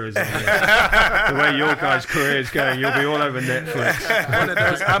Netflix series. The way your guys' career is going, you'll be all over Netflix. One of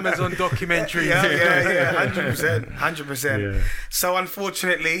those Amazon documentaries. Yeah, 100%. Yeah. So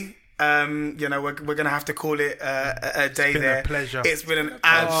unfortunately, we're going to have to call it a day there. It's been a pleasure. It's been an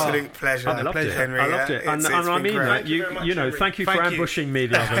absolute pleasure. I loved it. Henry. I loved it. And I mean that. Thank you for ambushing me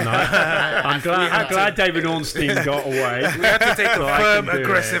the other night. I'm glad David Ornstein got away. We had to take a firm,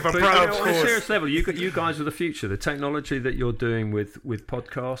 aggressive approach. But, on a serious level, you guys are the future. The technology that you're doing with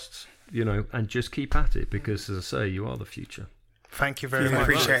podcasts, and just keep at it because, as I say, you are the future. Thank you very much.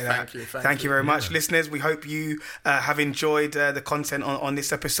 Appreciate that. Thank you very much, listeners. We hope you have enjoyed the content on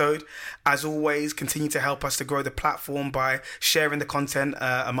this episode. As always, continue to help us to grow the platform by sharing the content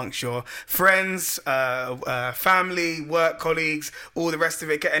amongst your friends, family, work colleagues, all the rest of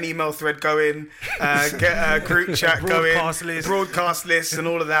it. Get an email thread going, get a group chat going, broadcast lists, and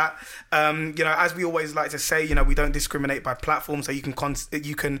all of that. As we always like to say, we don't discriminate by platform, so you can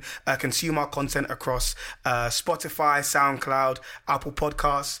consume our content across Spotify, SoundCloud, Apple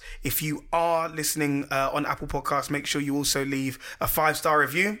Podcasts. If you are listening on Apple Podcasts, make sure you also leave a 5-star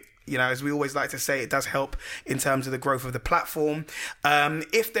review. As we always like to say, it does help in terms of the growth of the platform.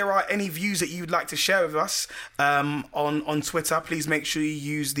 If there are any views that you'd like to share with us on Twitter, please make sure you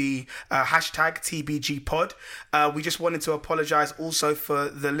use the hashtag TBGPod. We just wanted to apologise also for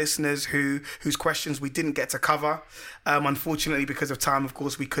the listeners whose questions we didn't get to cover. Unfortunately, because of time, of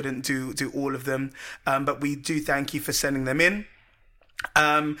course, we couldn't do all of them. But we do thank you for sending them in.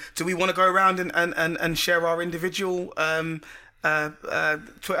 Do we want to go around and share our individual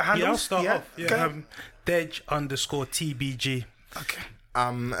Twitter handles? Yeah, I'll start off. Yeah. Dej_TBG. Okay.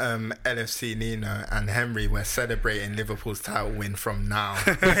 LFC Nino and Henry were celebrating Liverpool's title win from now.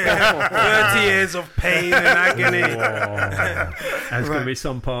 30 years of pain and agony. There's going to be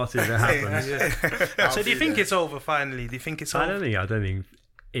some party that happens. So do you think it's over finally? Do you think it's over? I don't think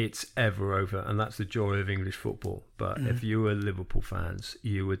it's ever over, and that's the joy of English football. But if you were Liverpool fans,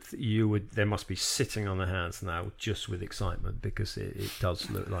 you would they must be sitting on their hands now just with excitement, because it does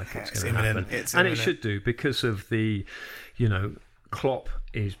look like it's going to happen. And it should do, because of the, Klopp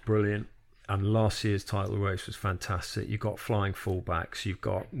is brilliant, and last year's title race was fantastic. You've got flying fullbacks, you've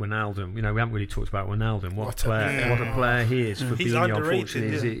got Wijnaldum. We haven't really talked about Wijnaldum. What a player he is. Fabinho,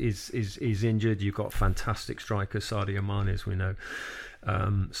 unfortunately, is injured. You've got fantastic strikers, Sadio Mane, as we know.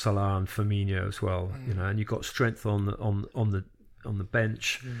 Salah and Firmino as well, and you've got strength on the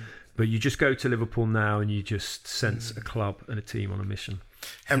bench, but you just go to Liverpool now and you just sense a club and a team on a mission.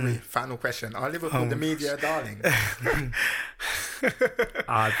 Henry, final question: are Liverpool the media darling?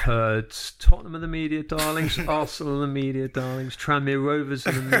 I've heard Tottenham are the media darlings, Arsenal are the media darlings, Tranmere Rovers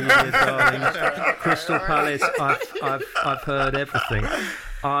are the media darlings, Crystal Palace. I've heard everything.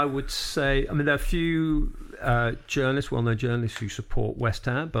 I would say, there are a few well-known journalists who support West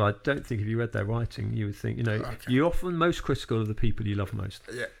Ham, but I don't think if you read their writing, you would think, you're often most critical of the people you love most.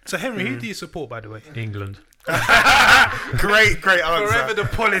 Yeah. So, Henry, who do you support, by the way? England. Great answer. Forever the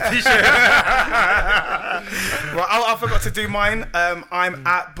politician. Well, I forgot to do mine. I'm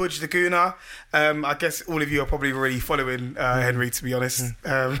at Budge the Gooner. I guess all of you are probably already following Henry, to be honest.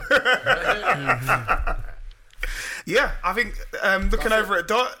 Yeah, I think looking over at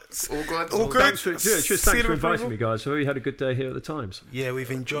Dots, all good. All good. Thanks for inviting me, guys. So we had a good day here at the Times. Yeah, we've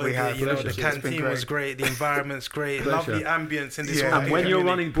enjoyed it. You know, the canteen was great. The environment's great. Lovely ambience in this. And when you're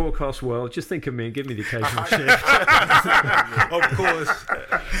running Broadcast World, just think of me and give me the occasional shift. Of course.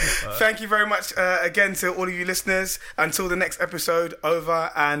 Thank you very much again to all of you listeners. Until the next episode,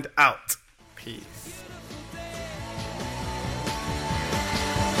 over and out. Peace.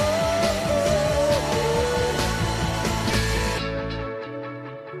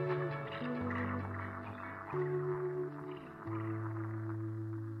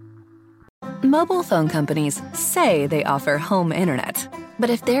 Mobile phone companies say they offer home internet. But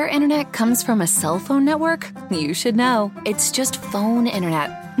if their internet comes from a cell phone network, you should know. It's just phone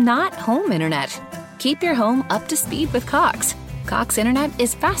internet, not home internet. Keep your home up to speed with Cox. Cox internet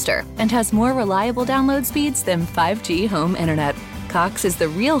is faster and has more reliable download speeds than 5G home internet. Cox is the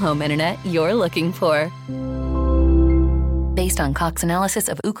real home internet you're looking for. Based on Cox analysis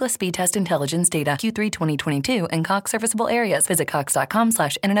of Ookla speed test intelligence data Q3 2022 and Cox serviceable areas, visit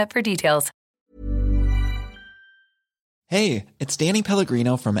cox.com/internet for details. Hey, it's Danny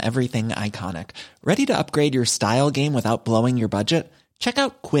Pellegrino from Everything Iconic. Ready to upgrade your style game without blowing your budget? Check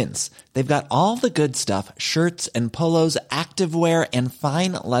out Quince. They've got all the good stuff, shirts and polos, activewear, and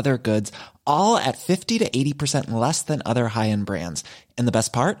fine leather goods, all at 50 to 80% less than other high-end brands. And the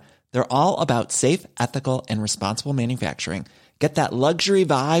best part? They're all about safe, ethical, and responsible manufacturing. Get that luxury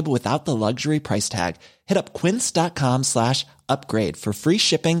vibe without the luxury price tag. Hit up quince.com/upgrade for free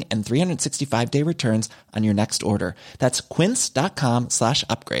shipping and 365-day returns on your next order. That's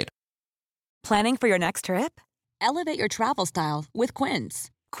quince.com/upgrade. Planning for your next trip? Elevate your travel style with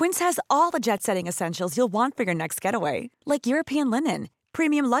Quince. Quince has all the jet-setting essentials you'll want for your next getaway, like European linen,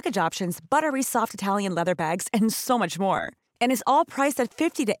 premium luggage options, buttery soft Italian leather bags, and so much more. And is all priced at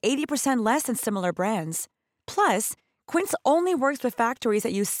 50 to 80% less than similar brands. Plus, Quince only works with factories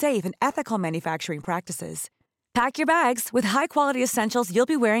that use safe and ethical manufacturing practices. Pack your bags with high-quality essentials you'll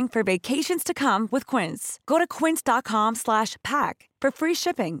be wearing for vacations to come with Quince. Go to quince.com/pack for free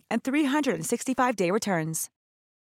shipping and 365-day returns.